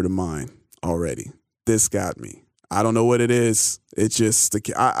favorite of mine. Already, this got me. I don't know what it is. It's just,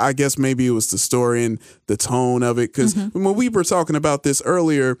 I guess maybe it was the story and the tone of it. Because when we were talking about this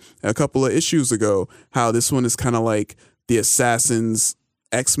earlier, a couple of issues ago, how this one is kind of like the Assassins,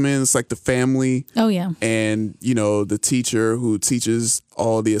 X-Men. It's like the family. Oh, yeah. And, the teacher who teaches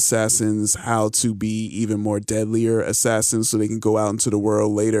all the assassins how to be even more deadlier assassins so they can go out into the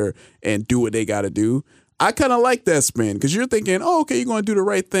world later and do what they got to do. I kind of like that spin because you're thinking, oh, okay, you're going to do the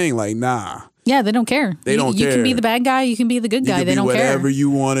right thing. Like, nah. Yeah, they don't care. They don't care. You can be the bad guy. You can be the good guy. They don't care. Whatever you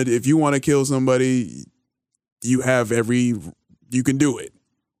wanted. If you want to kill somebody, you can do it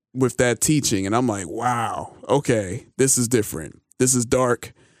with that teaching. And I'm like, wow, okay, this is different. This is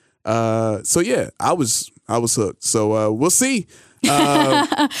dark. So yeah, I was hooked. So we'll see.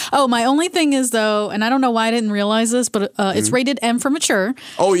 My only thing is though, and I don't know why I didn't realize this, but it's rated M for mature.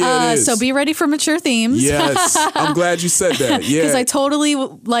 Oh yeah, it is. So be ready for mature themes. Yes, I'm glad you said that. Yeah, because I totally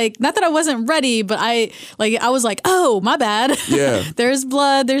not that I wasn't ready, but I was like, oh my bad. Yeah, there's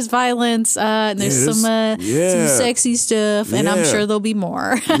blood, there's violence, and there's some sexy stuff, and I'm sure there'll be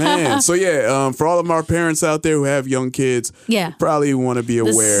more. Man, so yeah, for all of our parents out there who have young kids, probably want to be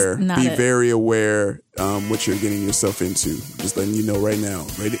aware, very aware. What you're getting yourself into. Just letting you know right now.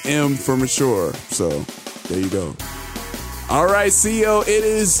 Rated M for mature. So there you go. All right, CEO, it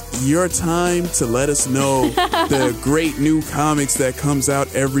is your time to let us know the great new comics that comes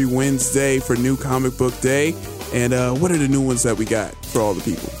out every Wednesday for New Comic Book Day. And what are the new ones that we got for all the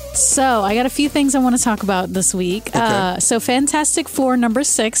people? So I got a few things I want to talk about this week. Okay. So Fantastic Four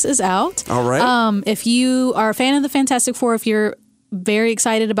 #6 is out. All right. If you are a fan of the Fantastic Four, if you're very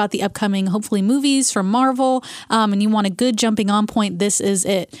excited about the upcoming, hopefully, movies from Marvel, and you want a good jumping on point, this is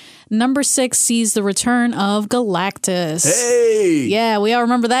it. #6 sees the return of Galactus. Hey! Yeah, we all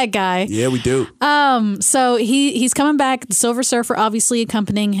remember that guy. Yeah, we do. So he's coming back. The Silver Surfer obviously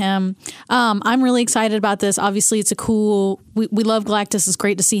accompanying him. I'm really excited about this. Obviously, it's a cool. We love Galactus. It's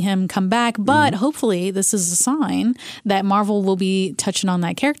great to see him come back. But hopefully, this is a sign that Marvel will be touching on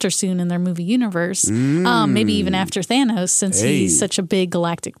that character soon in their movie universe. Maybe even after Thanos, since he's such a big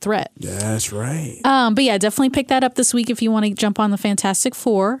galactic threat. That's right. But yeah, definitely pick that up this week if you want to jump on the Fantastic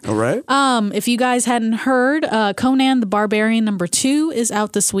Four. All right. If you guys hadn't heard, Conan the Barbarian #2 is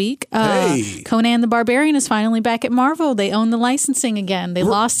out this week. Conan the Barbarian is finally back at Marvel. They own the licensing again. They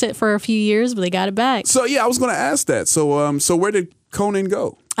lost it for a few years, but they got it back. So yeah, I was going to ask that. So where did Conan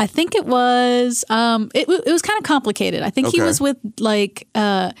go? I think it was it was kind of complicated. I think he was with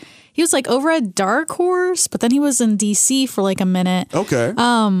he was like over at Dark Horse, but then he was in DC for like a minute. Okay.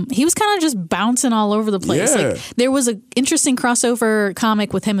 He was kind of just bouncing all over the place. Yeah. Like there was an interesting crossover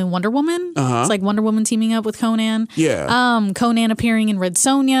comic with him and Wonder Woman. It's like Wonder Woman teaming up with Conan. Yeah. Conan appearing in Red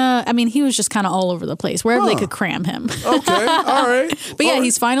Sonja. I mean, he was just kind of all over the place, wherever they could cram him. Okay. All right. But yeah,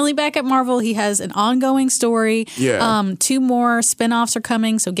 he's finally back at Marvel. He has an ongoing story. Yeah. 2 more spinoffs are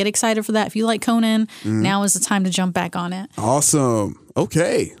coming, so get excited for that. If you like Conan, now is the time to jump back on it. Awesome.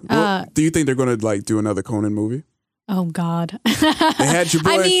 Okay. Do you think they're going to like do another Conan movie? Oh God. They had your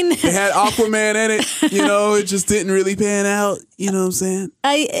boy. I mean, they had Aquaman in it. You know, it just didn't really pan out. You know what I'm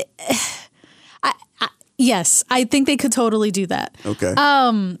saying? Yes, I think they could totally do that. Okay.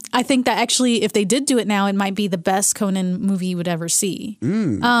 I think that actually, if they did do it now, it might be the best Conan movie you would ever see.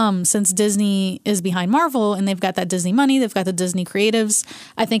 Since Disney is behind Marvel and they've got that Disney money, they've got the Disney creatives,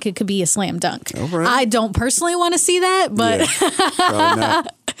 I think it could be a slam dunk. All right. I don't personally want to see that, but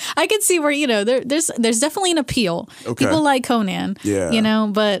I can see where, there's definitely an appeal. Okay. People like Conan,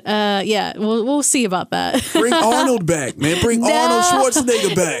 but yeah, we'll see about that. Bring Arnold back, man. Bring Arnold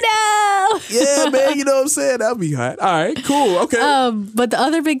Schwarzenegger back. No. Yeah, man. You know what I'm saying? That'd be hot. All right, cool. Okay. But the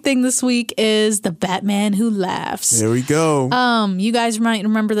other big thing this week is the Batman Who Laughs. There we go. You guys might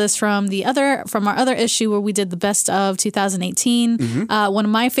remember this from our other issue where we did the best of 2018. One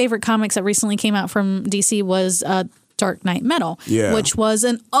of my favorite comics that recently came out from DC was Dark Knight Metal, which was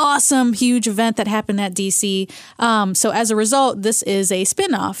an awesome, huge event that happened at DC. So as a result, this is a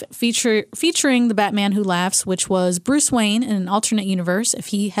spin-off featuring the Batman Who Laughs, which was Bruce Wayne in an alternate universe if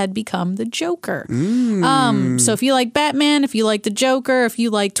he had become the Joker. So if you like Batman, if you like the Joker, if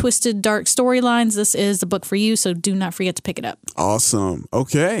you like twisted, dark storylines, this is the book for you. So do not forget to pick it up. Awesome.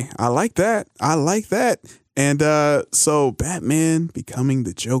 Okay. I like that. And so Batman becoming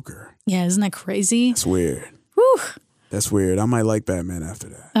the Joker. Yeah, isn't that crazy? That's weird. Whew. That's weird. I might like Batman after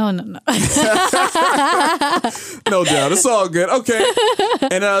that. Oh, no. No doubt. It's all good. Okay.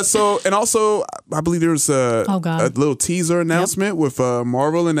 And also, I believe there was a little teaser announcement with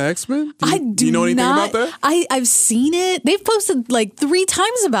Marvel and the X-Men. Do you know anything about that? I've seen it. They've posted like 3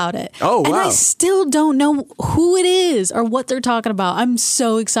 times about it. Oh, wow. And I still don't know who it is or what they're talking about. I'm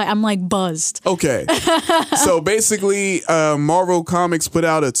so excited. I'm like buzzed. Okay. So basically, Marvel Comics put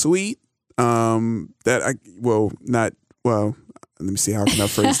out a tweet let me see, how can I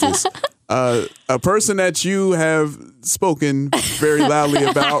phrase this? A person that you have spoken very loudly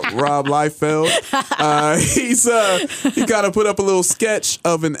about, Rob Liefeld. He kind of put up a little sketch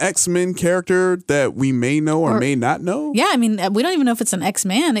of an X-Men character that we may know or may not know. Yeah, I mean, we don't even know if it's an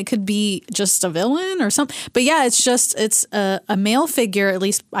X-Man. It could be just a villain or something. But yeah, it's a male figure. At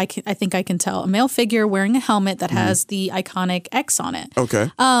least I think I can tell, a male figure wearing a helmet that has the iconic X on it. Okay.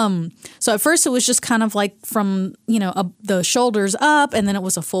 So at first it was just kind of like from the shoulders up, and then it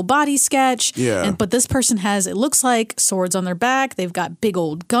was a full body sketch. Yeah. But this person has, it looks like, swords on their back. They've got big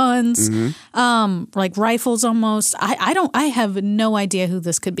old guns, like rifles almost. I have no idea who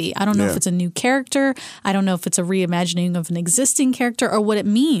this could be. I don't know if it's a new character. I don't know if it's a reimagining of an existing character or what it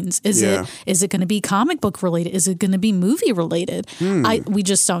means. Is it going to be comic book related? Is it going to be movie related? We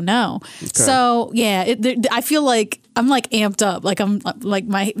just don't know. Okay. So yeah, I feel like I'm like amped up. Like I'm like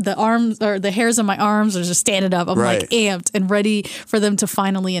the arms or the hairs on my arms are just standing up. I'm like amped and ready for them to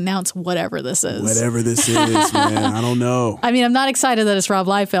finally announce whatever this is. Whatever this is, man. I don't know. I mean, I'm not excited that it's Rob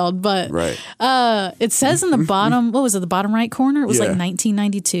Liefeld, but it says in the bottom, what was it, the bottom right corner? It was like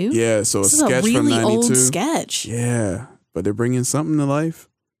 1992. Yeah, so this a sketch is a really from 92. old sketch. Yeah. but they're bringing something to life.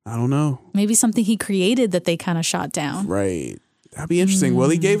 I don't know. Maybe something he created that they kind of shot down. Right. That'd be interesting. Well,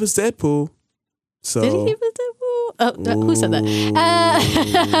 he gave us Deadpool. So did he give us Deadpool? Who said that?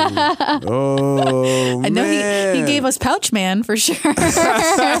 Oh, I know man. he gave us Pouch Man for sure.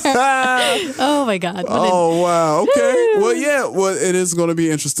 Oh my God. Wow. Okay. Well, yeah. Well, it is going to be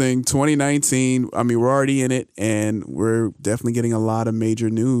interesting. 2019. I mean, we're already in it, and we're definitely getting a lot of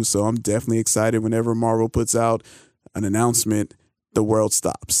major news. So I'm definitely excited whenever Marvel puts out an announcement. The world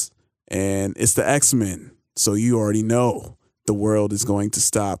stops, and it's the X-Men. So you already know the world is going to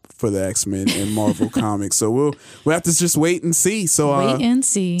stop for the X-Men in Marvel Comics. So we'll have to just wait and see. So wait and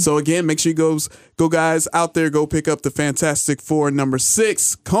see. So again, make sure you go guys out there, go pick up the Fantastic Four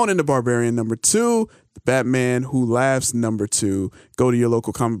 #6, Conan the Barbarian #2, the Batman Who Laughs #2. Go to your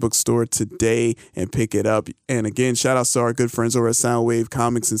local comic book store today and pick it up. And again, shout out to our good friends over at Soundwave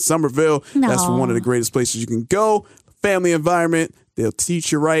Comics in Somerville. That's one of the greatest places you can go. Family environment. They'll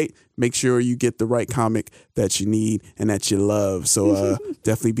teach you right. Make sure you get the right comic that you need and that you love. So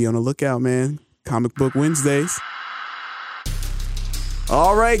definitely be on the lookout, man. Comic Book Wednesdays.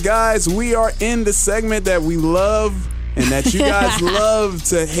 All right, guys, we are in the segment that we love and that you guys love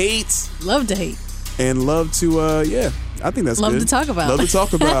to hate. Love to hate. And love to, I think that's love good. To talk about. Love to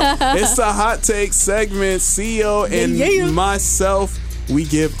talk about. It's the hot take segment. CEO and myself, we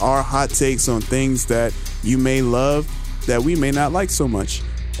give our hot takes on things that you may love, that we may not like so much,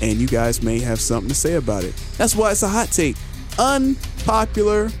 and you guys may have something to say about it. That's why it's a hot take.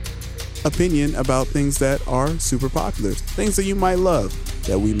 Unpopular opinion about things that are super popular. Things that you might love,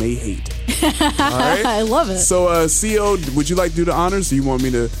 that we may hate. All right? I love it. So, CEO, would you like to do the honors? Do you want me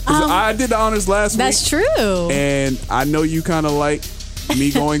to? I did the honors last week. That's true. And I know you kind of like me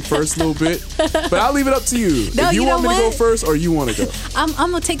going first a little bit, but I'll leave it up to you. No, if you want me to go first or you want to go. I'm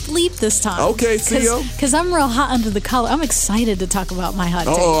going to take the leap this time. Okay, CEO. Because I'm real hot under the collar. I'm excited to talk about my hot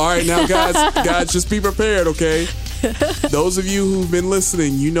take. Oh, all right. Now, guys, just be prepared, okay? Those of you who've been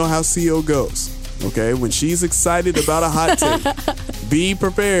listening, you know how CEO goes, okay? When she's excited about a hot take, be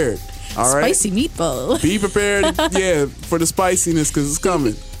prepared, all right? Spicy meatball. Be prepared, for the spiciness because it's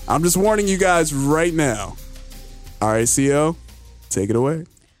coming. I'm just warning you guys right now. All right, CEO? Take it away.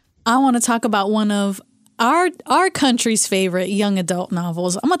 I want to talk about one of our country's favorite young adult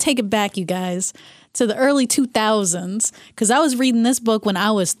novels. I'm going to take it back, you guys, to the early 2000s because I was reading this book when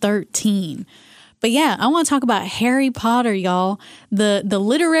I was 13. But yeah, I want to talk about Harry Potter, y'all. The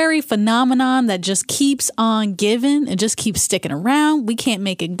literary phenomenon that just keeps on giving and just keeps sticking around. We can't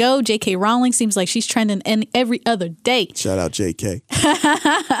make it go. J.K. Rowling seems like she's trending every other day. Shout out J.K.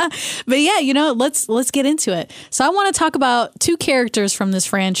 But yeah, let's get into it. So I want to talk about two characters from this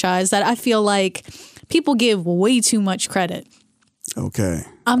franchise that I feel like people give way too much credit. Okay.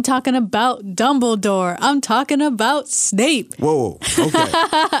 I'm talking about Dumbledore. I'm talking about Snape. Whoa. Okay.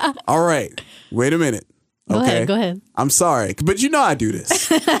 All right. Wait a minute. Okay. Go ahead. I'm sorry, but you know I do this.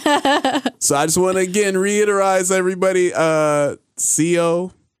 So I just want to again reiterate everybody.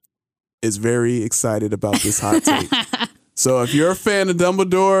 CO is very excited about this hot take. So if you're a fan of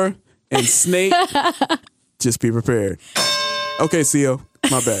Dumbledore and Snape, just be prepared. Okay, CO.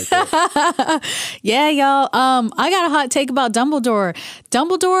 My bad. Yeah, y'all. I got a hot take about Dumbledore.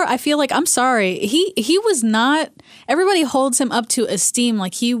 Dumbledore, I feel like, I'm sorry, he was not. Everybody holds him up to esteem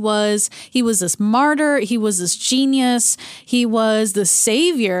like he was this martyr. He was this genius. He was the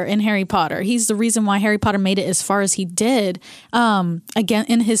savior in Harry Potter. He's the reason why Harry Potter made it as far as he did. Again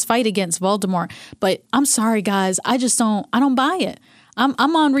in his fight against Voldemort. But I'm sorry, guys. I don't buy it.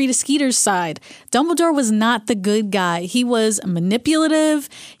 I'm on Rita Skeeter's side. Dumbledore was not the good guy. He was manipulative.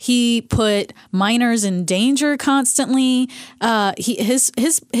 He put minors in danger constantly.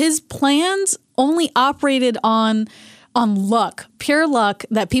 His plans only operated on luck, pure luck,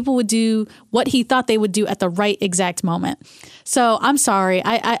 that people would do what he thought they would do at the right exact moment. So I'm sorry.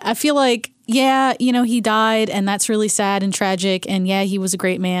 I feel like, he died and that's really sad and tragic. And he was a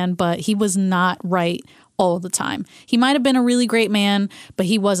great man, but he was not right all the time. He might have been a really great man, but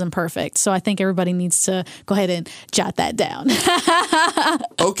he wasn't perfect. So I think everybody needs to go ahead and jot that down.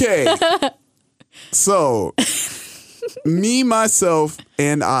 Okay. So, me, myself,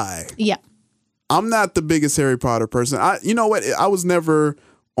 and I. Yeah. I'm not the biggest Harry Potter person. You know what? I was never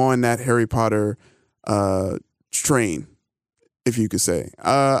on that Harry Potter train, if you could say.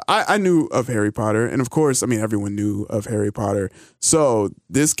 I knew of Harry Potter, and of course, everyone knew of Harry Potter. So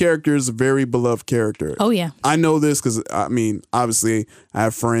this character is a very beloved character. Oh, yeah. I know this because, obviously, I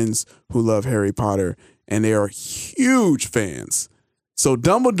have friends who love Harry Potter, and they are huge fans. So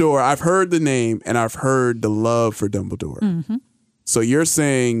Dumbledore, I've heard the name, and I've heard the love for Dumbledore. Mm-hmm. So you're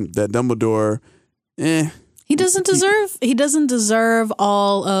saying that Dumbledore, he He doesn't deserve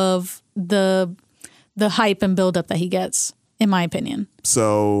all of the hype and buildup that he gets, in my opinion.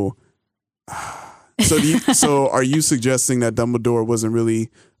 So are you suggesting that Dumbledore wasn't really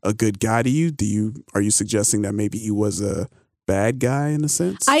a good guy to you? Are you suggesting that maybe he was a bad guy in a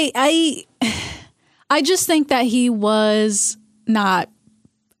sense? I just think that he was not.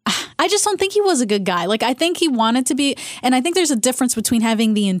 I just don't think he was a good guy. Like, I think he wanted to be, and I think there's a difference between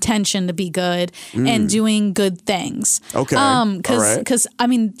having the intention to be good and doing good things. Okay. Because I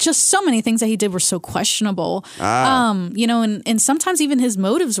mean, just so many things that he did were so questionable. And sometimes even his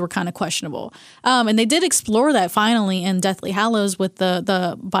motives were kind of questionable. And they did explore that finally in Deathly Hallows with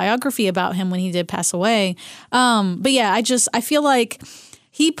the biography about him when he did pass away. But yeah, I feel like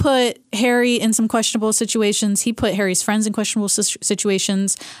he put Harry in some questionable situations. He put Harry's friends in questionable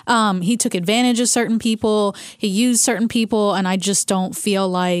situations. He took advantage of certain people. He used certain people. And I just don't feel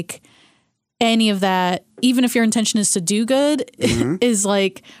like any of that, even if your intention is to do good, is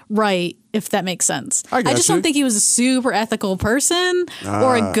like right, if that makes sense. I just don't think he was a super ethical person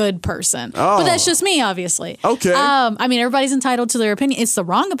or a good person. But that's just me, obviously. Okay. I mean, everybody's entitled to their opinion. It's the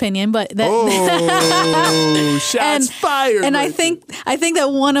wrong opinion, but shots fired. And I think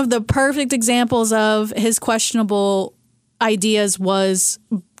that one of the perfect examples of his questionable ideas was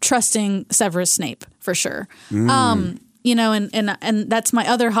trusting Severus Snape, for sure. And that's my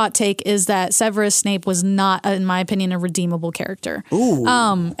other hot take, is that Severus Snape was not, in my opinion, a redeemable character. Ooh.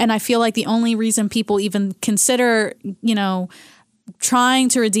 And I feel like the only reason people even consider, trying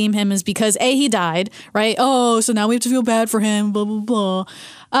to redeem him is because he died, right? Oh, so now we have to feel bad for him, blah, blah,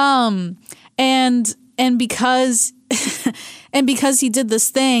 blah. And because he did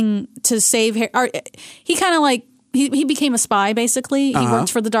this thing to save Harry, he kind of like, he became a spy, basically. He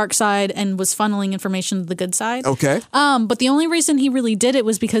worked for the dark side and was funneling information to the good side. Okay. But the only reason he really did it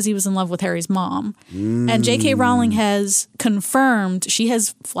was because he was in love with Harry's mom. And J.K. Rowling has confirmed, she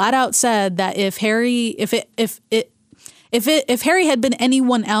has flat out said that if Harry had been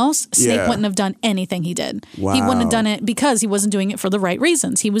anyone else, Snape wouldn't have done anything he did. Wow. He wouldn't have done it because he wasn't doing it for the right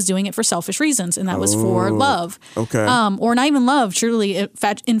reasons. He was doing it for selfish reasons, and that was for love. Okay. Or not even love, truly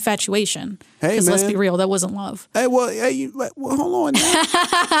infatuation. Hey, because man. let's be real, that wasn't love. Hey, well, hold on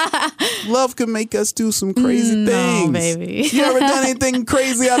now. Love can make us do some crazy things. No, baby. You ever done anything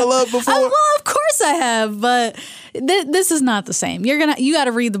crazy out of love before? Well, of course I have, but this is not the same. You got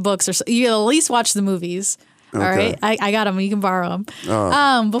to read the books, or you got to at least watch the movies. Okay. All right, I got them. You can borrow them.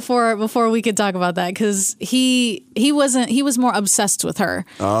 Before we could talk about that, because he was more obsessed with her.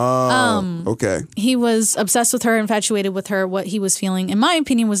 Okay. He was obsessed with her, infatuated with her. What he was feeling, in my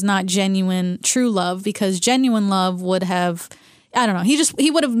opinion, was not genuine, true love. Because genuine love would have, I don't know. He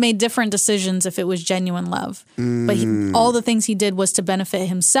would have made different decisions if it was genuine love. But all the things he did was to benefit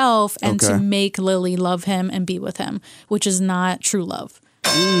himself and to make Lily love him and be with him, which is not true love.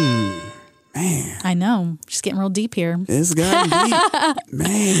 Man. I know. Just getting real deep here. It's gotten deep.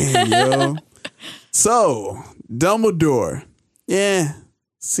 Man, yo. So, Dumbledore. Yeah.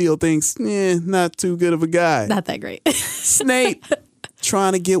 Seal thinks, not too good of a guy. Not that great. Snape.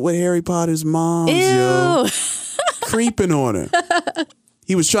 Trying to get with Harry Potter's mom, yo. Creeping on her.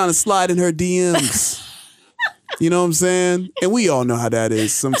 He was trying to slide in her DMs. You know what I'm saying? And we all know how that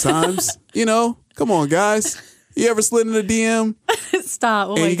is sometimes. Come on, guys. You ever slid in a DM? Stop.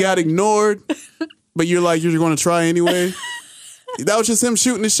 Oh, and you got ignored, but you're going to try anyway? That was just him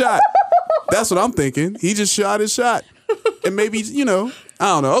shooting a shot. That's what I'm thinking. He just shot his shot. And maybe, I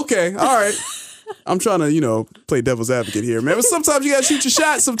don't know. Okay, all right. I'm trying to, play devil's advocate here, man. But sometimes you got to shoot your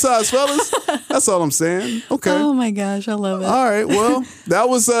shot sometimes, fellas. That's all I'm saying. Okay. Oh, my gosh. I love it. All right. Well, that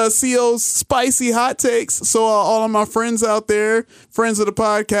was CO's spicy hot takes. So all of my friends out there, friends of the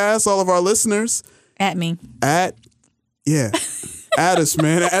podcast, all of our listeners. At me. At us,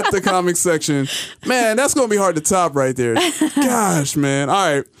 man. At the comic section. Man, that's going to be hard to top right there. Gosh, man.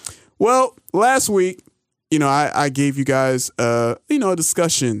 All right. Well, last week, I gave you guys, a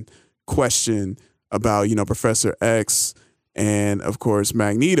discussion question about, Professor X and, of course,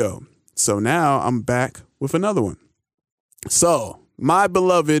 Magneto. So now I'm back with another one. So, my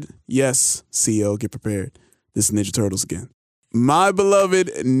beloved, yes, CO, get prepared. This is Ninja Turtles again. My beloved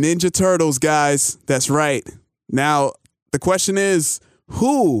Ninja Turtles, guys. That's right. Now, the question is,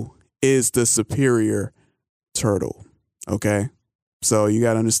 who is the superior turtle? Okay? So you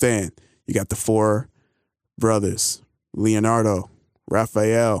got to understand. You got the four brothers, Leonardo,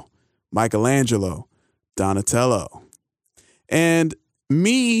 Raphael, Michelangelo, Donatello. And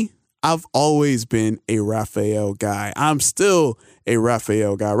me, I've always been a Raphael guy. I'm still a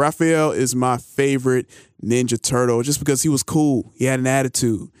Raphael guy. Raphael is my favorite Ninja Turtle just because he was cool. He had an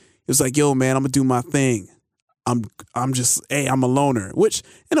attitude. It was like, yo, man, I'm going to do my thing. I'm just, hey, I'm a loner, which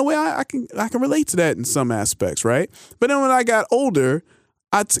in a way I can relate to that in some aspects, right? But then when I got older,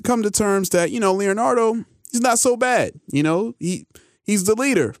 I come to terms that, Leonardo, he's not so bad. He's the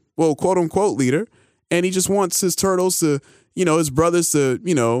leader, well, quote unquote leader. And he just wants his turtles to, his brothers to,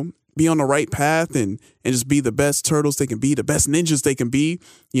 be on the right path and just be the best turtles they can be, the best ninjas they can be,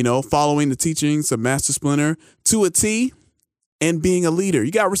 following the teachings of Master Splinter to a T. And being a leader, you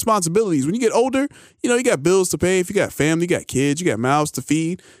got responsibilities. When you get older, you got bills to pay. If you got family, you got kids, you got mouths to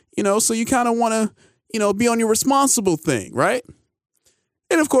feed, so you kind of want to, be on your responsible thing, right?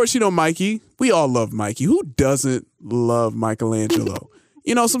 And of course, Mikey, we all love Mikey. Who doesn't love Michelangelo?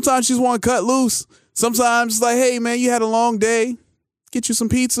 Sometimes you just want to cut loose. Sometimes it's like, hey, man, you had a long day. Get you some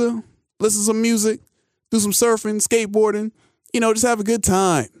pizza, listen to some music, do some surfing, skateboarding, just have a good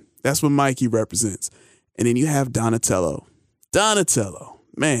time. That's what Mikey represents. And then you have Donatello. Donatello,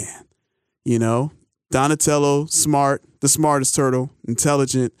 man, Donatello, smart, the smartest turtle,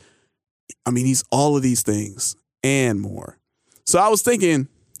 intelligent. I mean, he's all of these things and more. So I was thinking,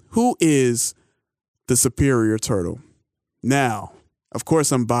 who is the superior turtle? Now, of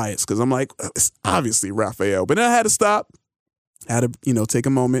course, I'm biased because I'm like, it's obviously Raphael. But then I had to stop. I had to, take a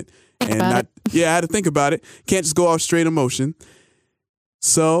moment and I had to think about it. Can't just go off straight emotion.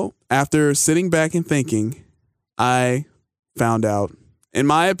 So after sitting back and thinking, I found out, in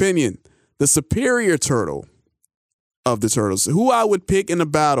my opinion, the superior turtle of the turtles, who I would pick in a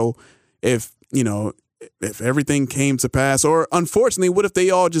battle if everything came to pass, or unfortunately, what if they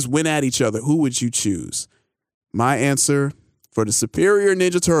all just went at each other? Who would you choose? My answer for the superior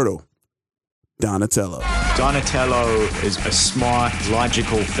Ninja Turtle, Donatello. Donatello is a smart,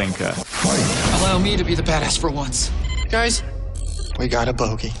 logical thinker. Allow me to be the badass for once. Guys, we got a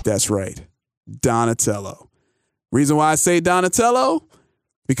bogey. That's right. Donatello. Reason why I say Donatello?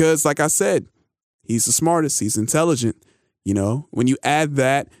 Because, like I said, he's the smartest. He's intelligent. When you add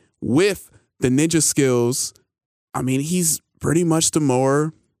that with the ninja skills, I mean, he's pretty much the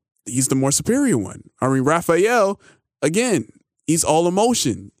more superior one. I mean, Raphael, again, he's all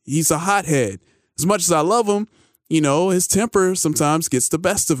emotion. He's a hothead. As much as I love him, his temper sometimes gets the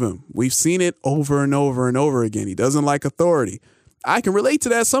best of him. We've seen it over and over and over again. He doesn't like authority. I can relate to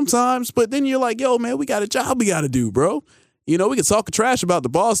that sometimes, but then you're like, yo, man, we got a job we got to do, bro. We can talk trash about the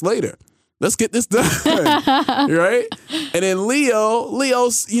boss later. Let's get this done, right? And then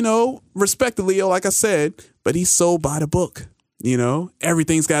Leo's, respect to Leo, like I said, but he's so by the book.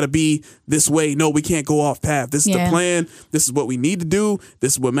 Everything's got to be this way. No, we can't go off path. This is the plan. This is what we need to do.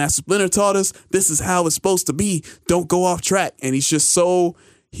 This is what Master Splinter taught us. This is how it's supposed to be. Don't go off track. And he's just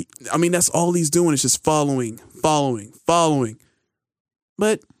that's all he's doing is just following.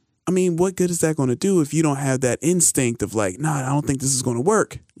 But, what good is that going to do if you don't have that instinct of like, nah, I don't think this is going to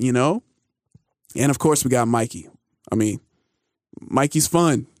work, And of course, we got Mikey. Mikey's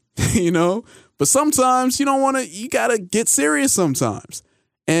fun, But sometimes you got to get serious sometimes.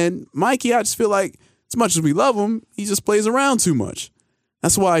 And Mikey, I just feel like as much as we love him, he just plays around too much.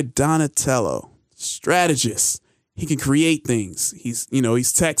 That's why Donatello, strategist, he can create things. He's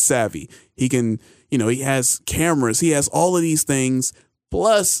tech savvy. He can, he has cameras. He has all of these things.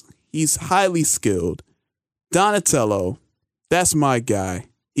 Plus, he's highly skilled. Donatello, that's my guy.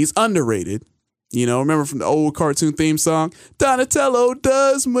 He's underrated. Remember from the old cartoon theme song, Donatello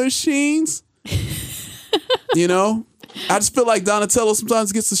does machines. I just feel like Donatello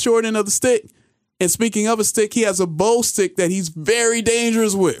sometimes gets the short end of the stick. And speaking of a stick, he has a bow stick that he's very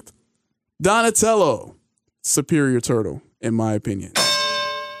dangerous with. Donatello, superior turtle, in my opinion.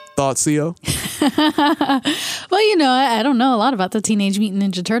 Thoughts, CO? Well, I don't know a lot about the Teenage Mutant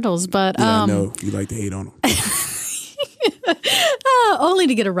Ninja Turtles, but I know you like to hate on them. Only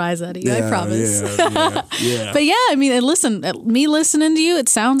to get a rise out of you, I promise. Yeah. But me listening to you, it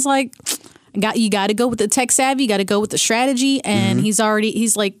sounds like you got to go with the tech savvy, you got to go with the strategy, and he's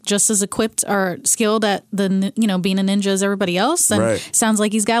like just as equipped or skilled at the being a ninja as everybody else. And sounds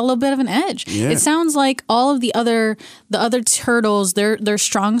like he's got a little bit of an edge. Yeah. It sounds like all of the other turtles, their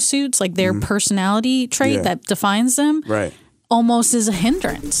strong suits, like their personality trait that defines them. Right. Almost is a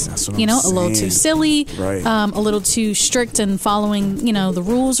hindrance. That's what I'm saying. A little too silly, a little too strict in following, the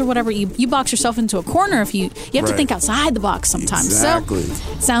rules or whatever. You box yourself into a corner if you have to think outside the box sometimes. Exactly.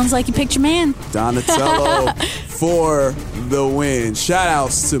 So, sounds like you picked your man. Donatello for the win. Shout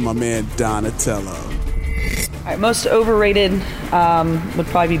outs to my man Donatello. All right, most overrated would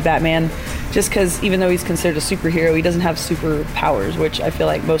probably be Batman, just because even though he's considered a superhero, he doesn't have superpowers, which I feel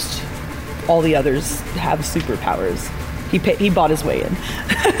like all the others have superpowers. He bought his way in.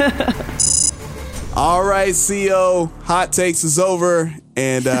 All right, CO. Hot Takes is over.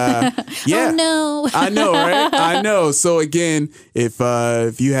 And yeah, oh, no. I know, right? I know. So again, if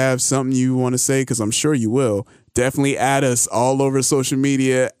you have something you want to say, because I'm sure you will, definitely add us all over social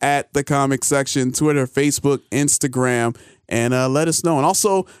media at the Comic Section, Twitter, Facebook, Instagram, and let us know. And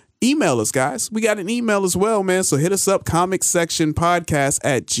also email us, guys. We got an email as well, man. So hit us up,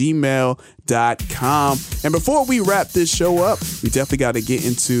 comicsectionpodcast@gmail.com. And before we wrap this show up, we definitely got to get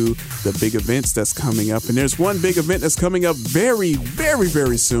into the big events that's coming up. And there's one big event that's coming up very, very,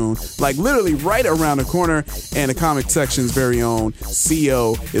 very soon, like literally right around the corner. And the Comic Section's very own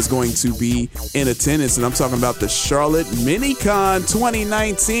CEO is going to be in attendance. And I'm talking about the Charlotte MiniCon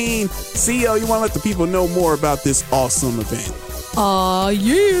 2019. CEO, you want to let the people know more about this awesome event? Aw,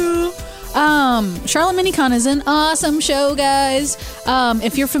 yeah. Charlotte MiniCon is an awesome show, guys.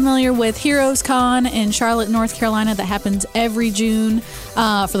 If you're familiar with Heroes Con in Charlotte, North Carolina, that happens every June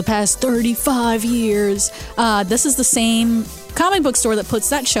for the past 35 years. This is the same comic book store that puts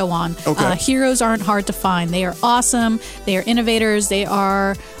that show on. Okay. Heroes aren't hard to find. They are awesome. They are innovators. They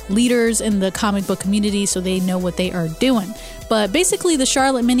are leaders in the comic book community, so they know what they are doing. But basically, the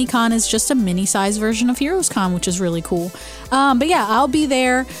Charlotte MiniCon is just a mini-size version of Heroes Con, which is really cool. But yeah, I'll be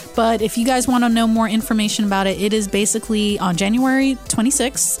there. But if you guys want to know more information about it, it is basically on January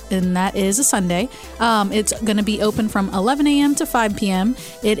 26th, and that is a Sunday. It's going to be open from 11 a.m. to 5 p.m.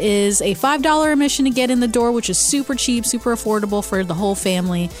 It is a $5 admission to get in the door, which is super cheap, super affordable for the whole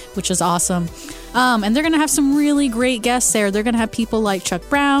family, which is awesome. And they're going to have some really great guests there. They're going to have people like Chuck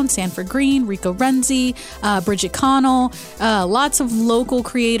Brown, Sanford Green, Rico Renzi, Bridget Connell, lots of local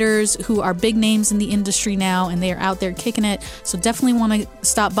creators who are big names in the industry now, and they are out there kicking it. So definitely want to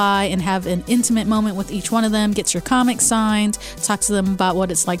stop by and have an intimate moment with each one of them, get your comics signed, talk to them about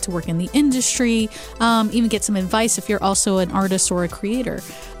what it's like to work in the industry, even get some advice if you're also an artist or a creator.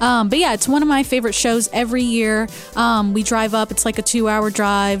 But yeah, it's one of my favorite shows every year. We drive up, it's like a 2-hour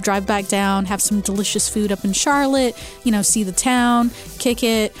drive back down, have some delicious food up in Charlotte, see the town, kick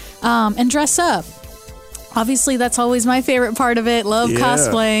it, and dress up. Obviously, that's always my favorite part of it. Love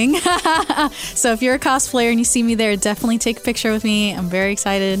cosplaying. So if you're a cosplayer and you see me there, definitely take a picture with me. I'm very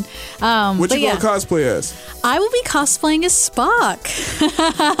excited. What you going to cosplay as? I will be cosplaying as Spock.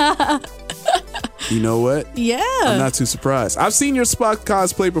 You know what? Yeah. I'm not too surprised. I've seen your Spock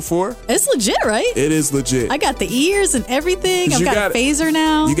cosplay before. It's legit, right? It is legit. I got the ears and everything. I've got a phaser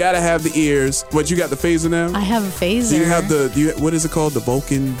now. You got to have the ears. What, you got the phaser now? I have a phaser. Do you have what is it called? The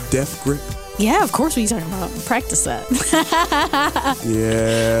Vulcan Death Grip? Yeah, of course. What are you talking about? Practice that.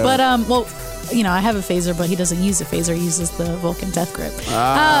 Yeah. But, I have a phaser, but he doesn't use a phaser. He uses the Vulcan Death Grip.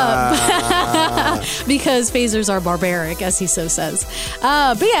 Because phasers are barbaric, as he so says.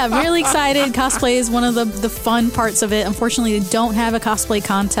 But yeah, I'm really excited. Cosplay is one of the fun parts of it. Unfortunately, they don't have a cosplay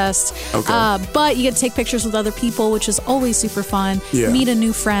contest. Okay. But you get to take pictures with other people, which is always super fun. Yeah. Meet a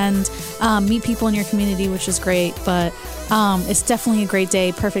new friend. Meet people in your community, which is great. But it's definitely a great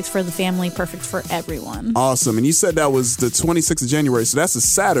day. Perfect for the family. Perfect for everyone. Awesome. And you said that was the 26th of January, so that's a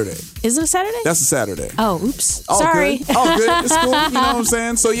Saturday. Is it a Saturday? That's a Saturday. Oh, oops. All Sorry. Good. All good. It's cool. You know what I'm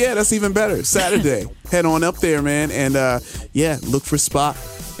saying? So yeah, that's even better. Saturday. Head on up there, man. And look for Spock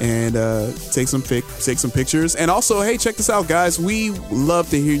and take some pictures. And also, hey, check this out, guys. We love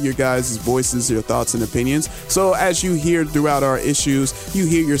to hear your guys' voices, your thoughts and opinions. So as you hear throughout our issues, you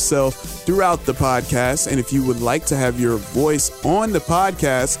hear yourself throughout the podcast. And if you would like to have your voice on the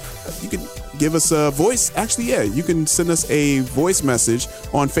podcast, you can give us a voice. Actually, yeah, you can send us a voice message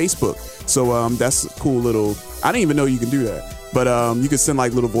on Facebook. So that's a cool little, I didn't even know you can do that. But you can send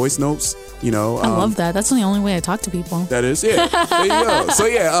like little voice notes, I love that. That's the only way I talk to people. That is, yeah. There you go. So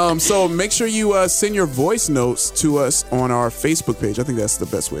yeah, so make sure you send your voice notes to us on our Facebook page. I think that's the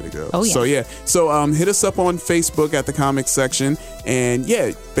best way to go. Oh yeah. So yeah, so hit us up on Facebook at the Comic Section, and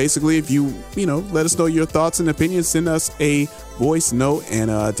yeah, basically if you let us know your thoughts and opinions, send us a voice note, and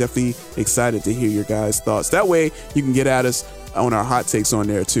definitely excited to hear your guys' thoughts. That way you can get at us on our hot takes on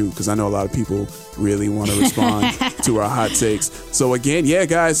there too, because I know a lot of people really want to respond to our hot takes. So again, yeah,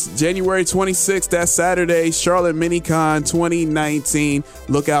 guys, January 26th, that's Saturday, Charlotte MiniCon 2019.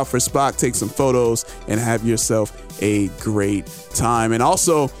 Look out for Spock, take some photos, and have yourself a great time. And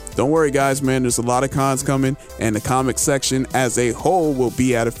also, don't worry, guys, man, there's a lot of cons coming, and the Comic Section as a whole will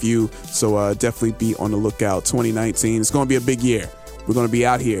be at a few. So definitely be on the lookout. 2019, it's going to be a big year. We're going to be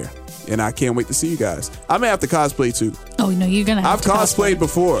out here, and I can't wait to see you guys. I may have to cosplay too. Oh, no, you're going to have to cosplayed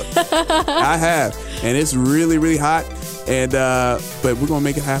before. I have. And it's really, really hot. And but we're going to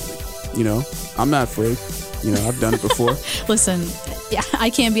make it happen. I'm not afraid. I've done it before. Listen,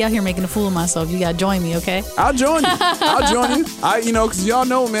 I can't be out here making a fool of myself. You got to join me, okay? I'll join you. Because y'all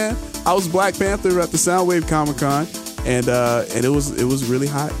know, man, I was Black Panther at the Soundwave Comic-Con. and it was really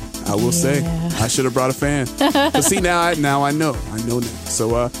hot. I will say, I should have brought a fan. But see, now I know now.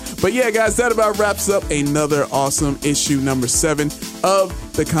 So, but yeah, guys, that about wraps up another awesome issue number 7 of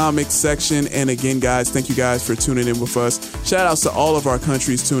the comics section. And again, guys, thank you guys for tuning in with us. Shout outs to all of our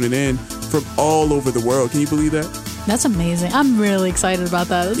countries tuning in from all over the world. Can you believe that? That's amazing. I'm really excited about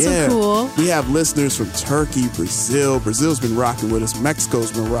that. That's so cool. We have listeners from Turkey, Brazil. Brazil's been rocking with us.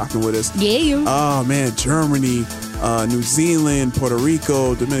 Mexico's been rocking with us. Yeah. Oh, man. Germany, New Zealand, Puerto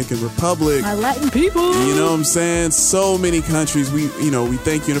Rico, Dominican Republic. My Latin people. You know what I'm saying? So many countries. We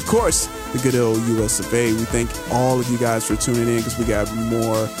thank you. And of course, the good old US of A. We thank all of you guys for tuning in because we got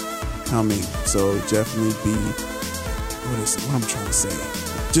more coming. So definitely be, what I'm trying to say?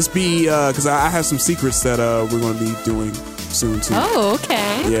 Just be, because I have some secrets that we're going to be doing soon too. Oh,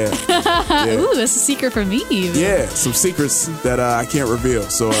 okay. Yeah. Ooh, that's a secret for me. Yeah, some secrets that I can't reveal.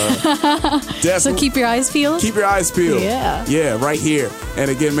 So, so keep your eyes peeled. Keep your eyes peeled. Yeah, right here.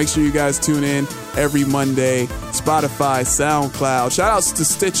 And again, make sure you guys tune in every Monday. Spotify, SoundCloud. Shout outs to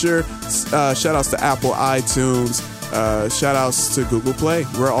Stitcher. Shout outs to Apple iTunes. Shout outs to Google Play.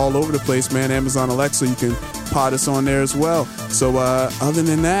 We're all over the place, man. Amazon Alexa, you can pod us on there as well. So other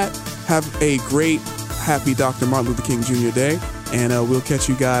than that, have a great, happy Dr. Martin Luther King Jr. Day. And we'll catch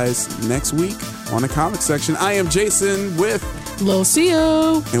you guys next week on the comic section. I am Jason with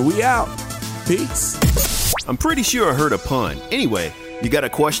Lucio. And we out. Peace. I'm pretty sure I heard a pun. Anyway, you got a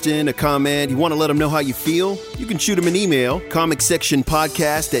question, a comment, you want to let them know how you feel? You can shoot them an email,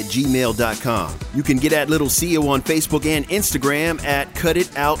 comicsectionpodcast@gmail.com. You can get at Little CEO on Facebook and Instagram at Cut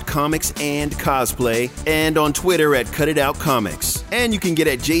It Out Comics and Cosplay, and on Twitter at Cut It Out Comics. And you can get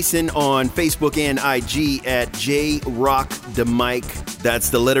at Jason on Facebook and IG at JRockDamic.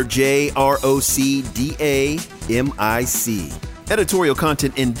 That's the letter JROCDAMIC. Editorial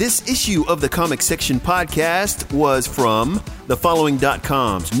content in this issue of the Comic Section Podcast was from the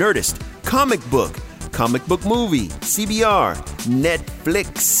following.coms: Nerdist, Comic Book Movie, CBR,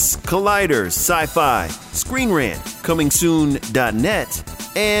 Netflix, Collider, Sci-Fi, Screen Rant, ComingSoon.net,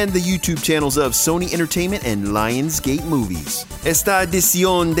 and the YouTube channels of Sony Entertainment and Lionsgate Movies. Esta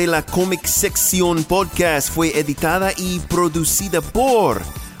edición de la Comic Section Podcast fue editada y producida por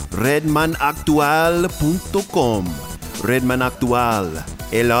redmanactual.com. Redman Actual,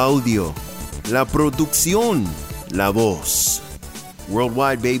 el audio, la producción, la voz.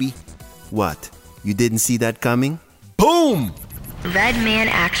 Worldwide, baby. What? You didn't see that coming? Boom! Redman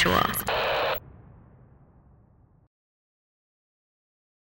Actual.